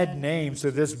we add names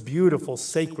to this beautiful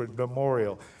sacred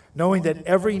memorial, knowing that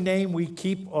every name we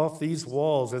keep off these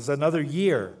walls is another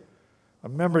year a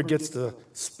member gets to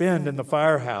spend in the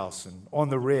firehouse and on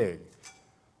the rig,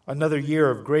 another year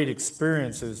of great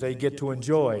experiences they get to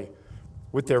enjoy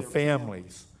with their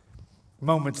families,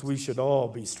 moments we should all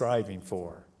be striving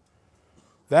for.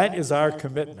 That is our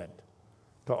commitment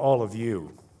to all of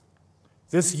you.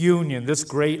 This union, this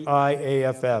great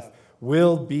IAFF,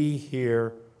 will be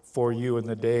here for you in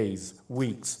the days,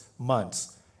 weeks,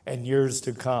 months, and years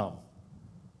to come.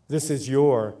 This is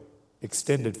your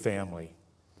extended family.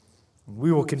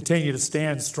 We will continue to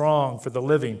stand strong for the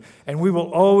living, and we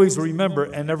will always remember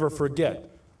and never forget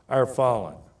our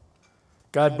fallen.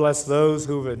 God bless those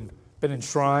who have been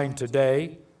enshrined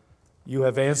today. You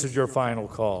have answered your final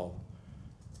call,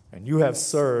 and you have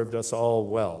served us all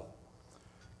well.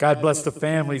 God bless the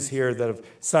families here that have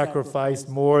sacrificed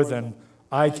more than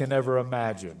I can ever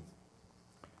imagine.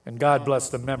 And God bless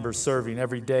the members serving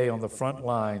every day on the front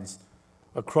lines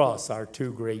across our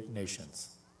two great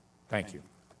nations. Thank you.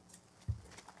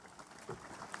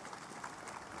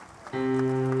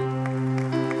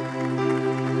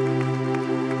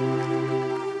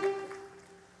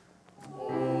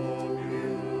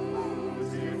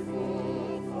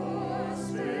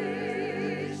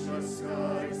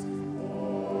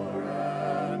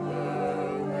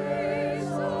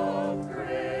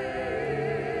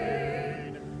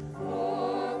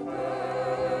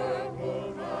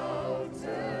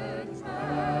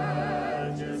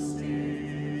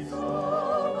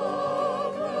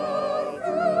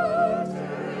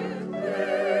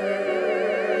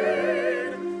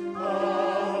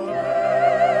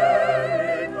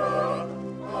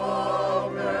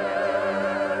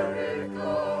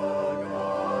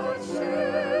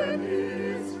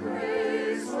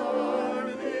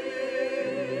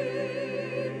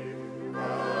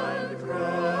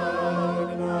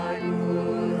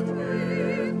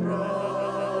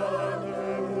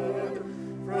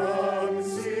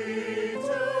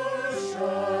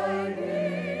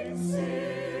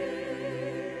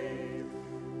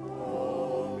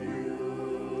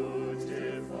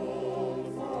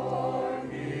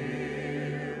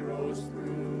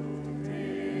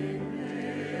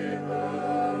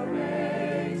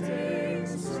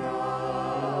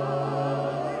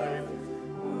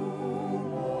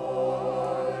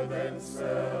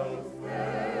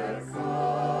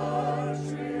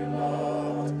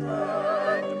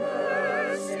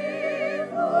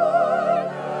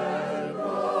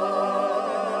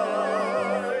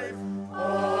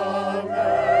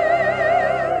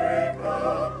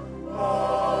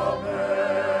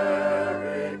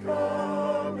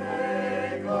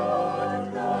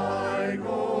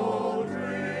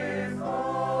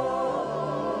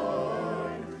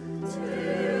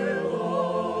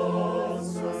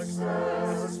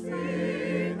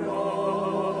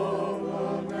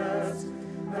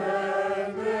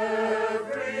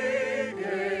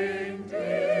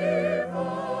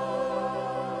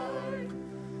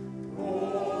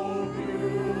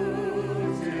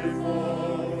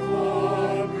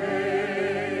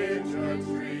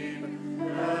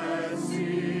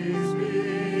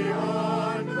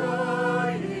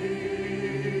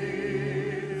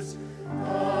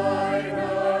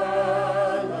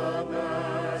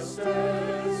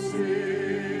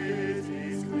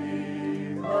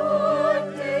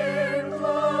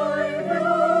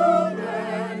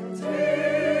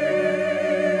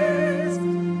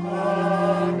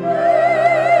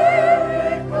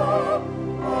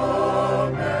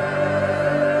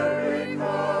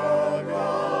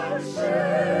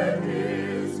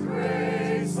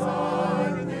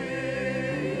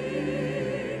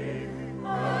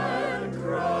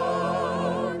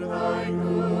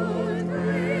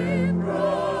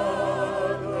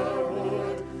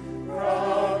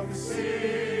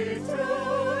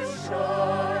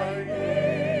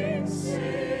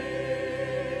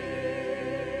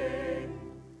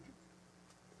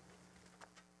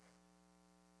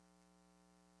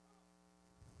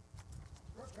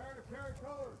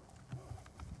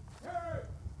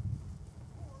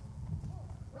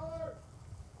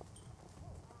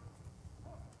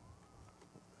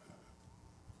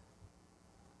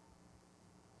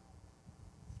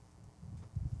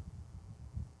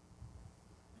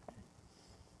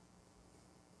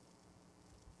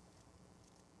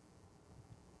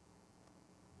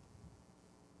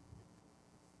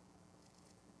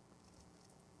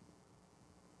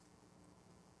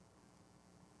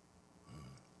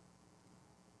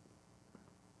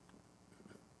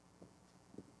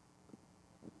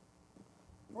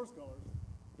 Horse colors.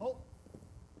 Halt.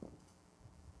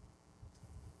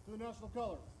 To the national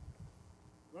colors.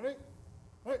 Ready?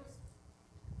 Face.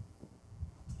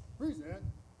 Present.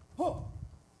 Huh.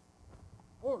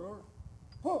 Order.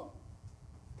 Huh.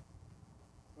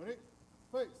 Ready?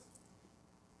 Face.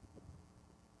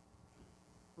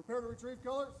 Prepare to retrieve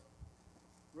colors.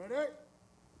 Ready?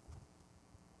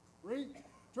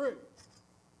 Retrieve.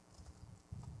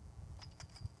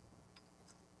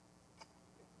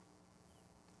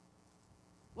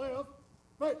 Left,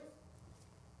 face.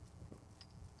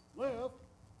 Left,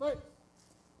 face.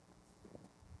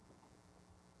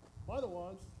 By the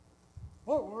ones.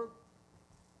 Forward.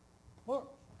 March.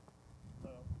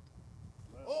 Left.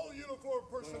 Left. All uniformed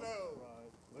personnel.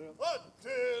 Right. Left.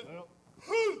 Attend. Left.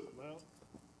 Left.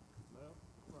 Left.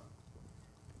 Right.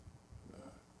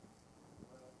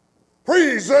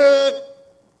 Present.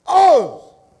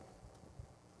 Arms.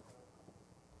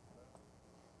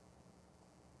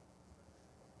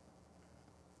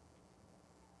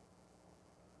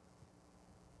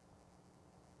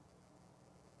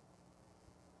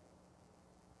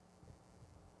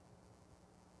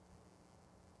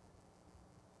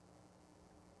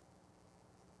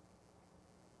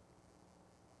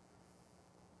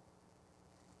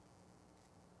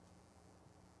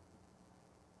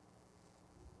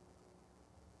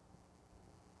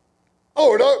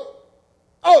 Order.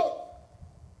 Out.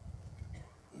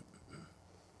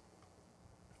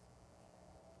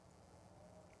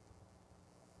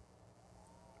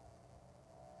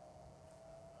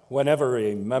 Whenever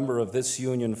a member of this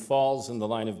union falls in the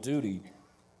line of duty,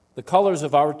 the colors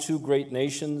of our two great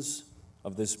nations,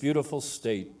 of this beautiful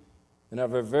state, and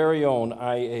of our very own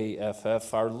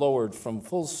IAFF are lowered from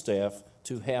full staff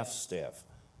to half staff,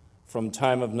 from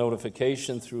time of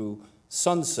notification through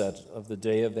sunset of the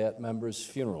day of that member's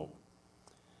funeral.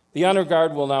 The honor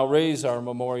guard will now raise our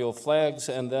memorial flags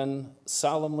and then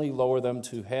solemnly lower them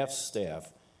to half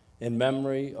staff in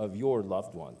memory of your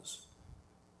loved ones.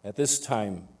 At this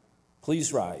time,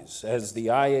 please rise as the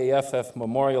IAFF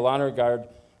Memorial Honor Guard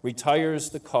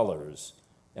retires the colors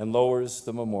and lowers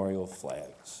the memorial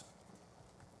flags.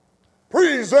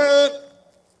 Present.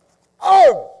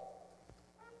 Arms.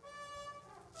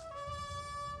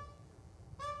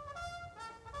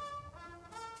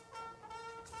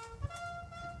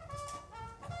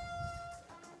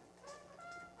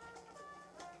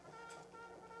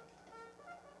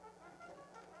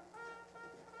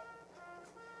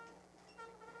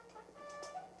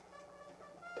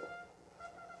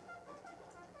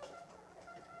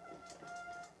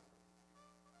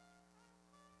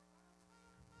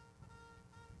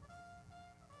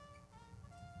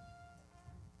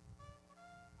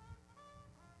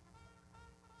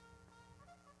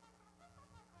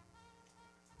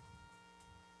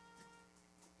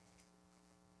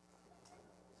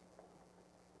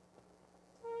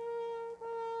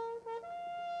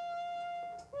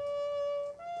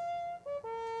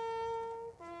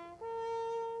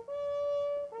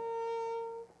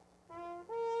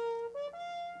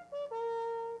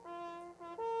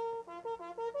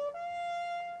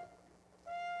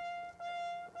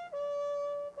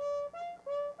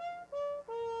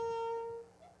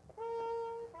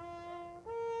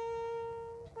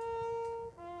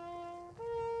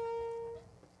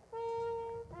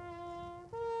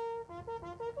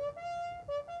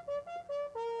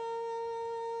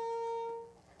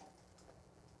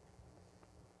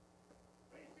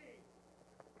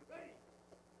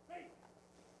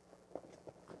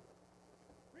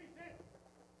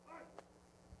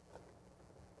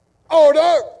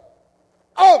 Order.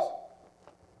 Out.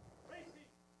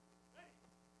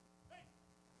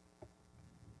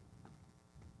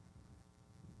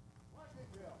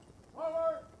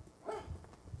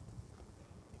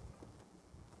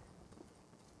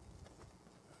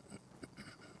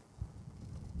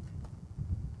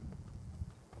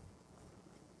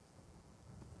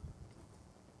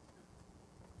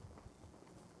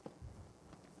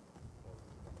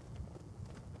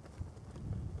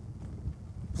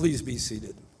 Please be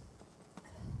seated.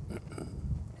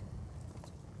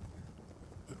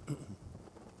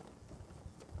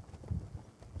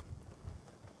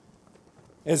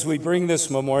 As we bring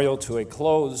this memorial to a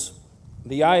close,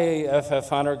 the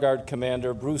IAFF Honor Guard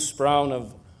Commander Bruce Brown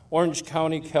of Orange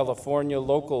County, California,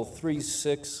 Local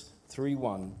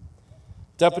 3631,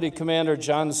 Deputy Commander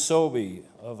John Sobey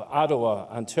of Ottawa,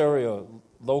 Ontario,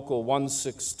 Local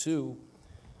 162,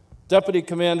 Deputy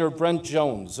Commander Brent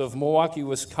Jones of Milwaukee,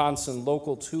 Wisconsin,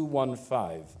 Local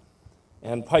 215,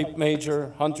 and Pipe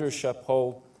Major Hunter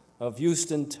Chapeau of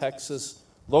Houston, Texas,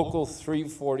 Local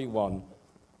 341,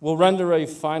 will render a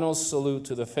final salute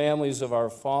to the families of our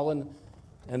fallen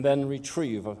and then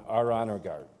retrieve our honor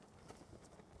guard.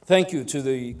 Thank you to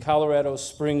the Colorado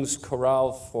Springs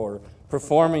Chorale for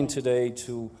performing today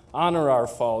to honor our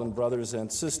fallen brothers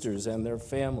and sisters and their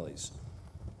families.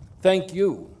 Thank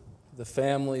you, the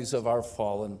families of our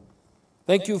fallen.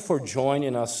 Thank you for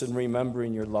joining us in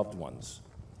remembering your loved ones.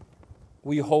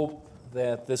 We hope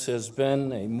that this has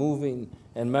been a moving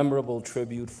and memorable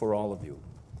tribute for all of you.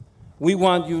 We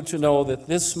want you to know that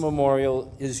this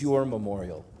memorial is your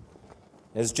memorial.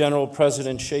 As General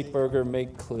President Schaetberger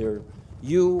made clear,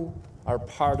 you are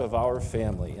part of our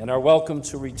family and are welcome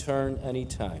to return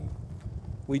anytime.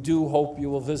 We do hope you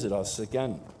will visit us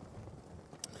again.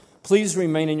 Please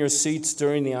remain in your seats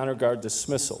during the Honor Guard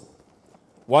dismissal.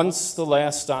 Once the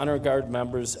last Honor Guard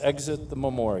members exit the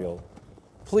memorial,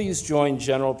 please join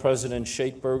General President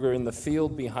Schaetberger in the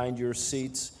field behind your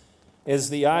seats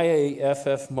as the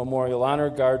IAFF Memorial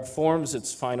Honor Guard forms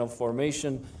its final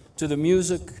formation to the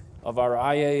music of our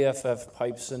IAFF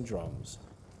pipes and drums.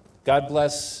 God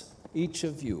bless each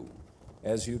of you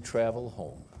as you travel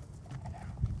home.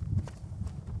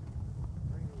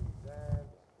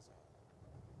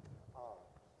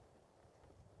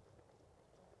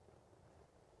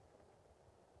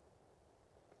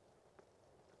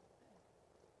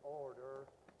 Order.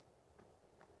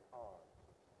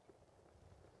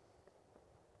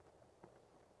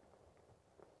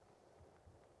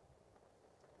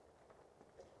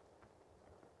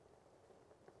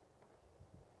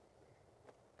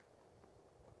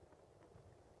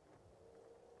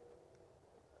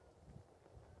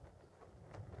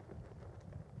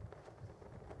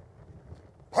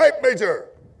 Pipe Major,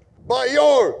 by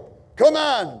your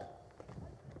command.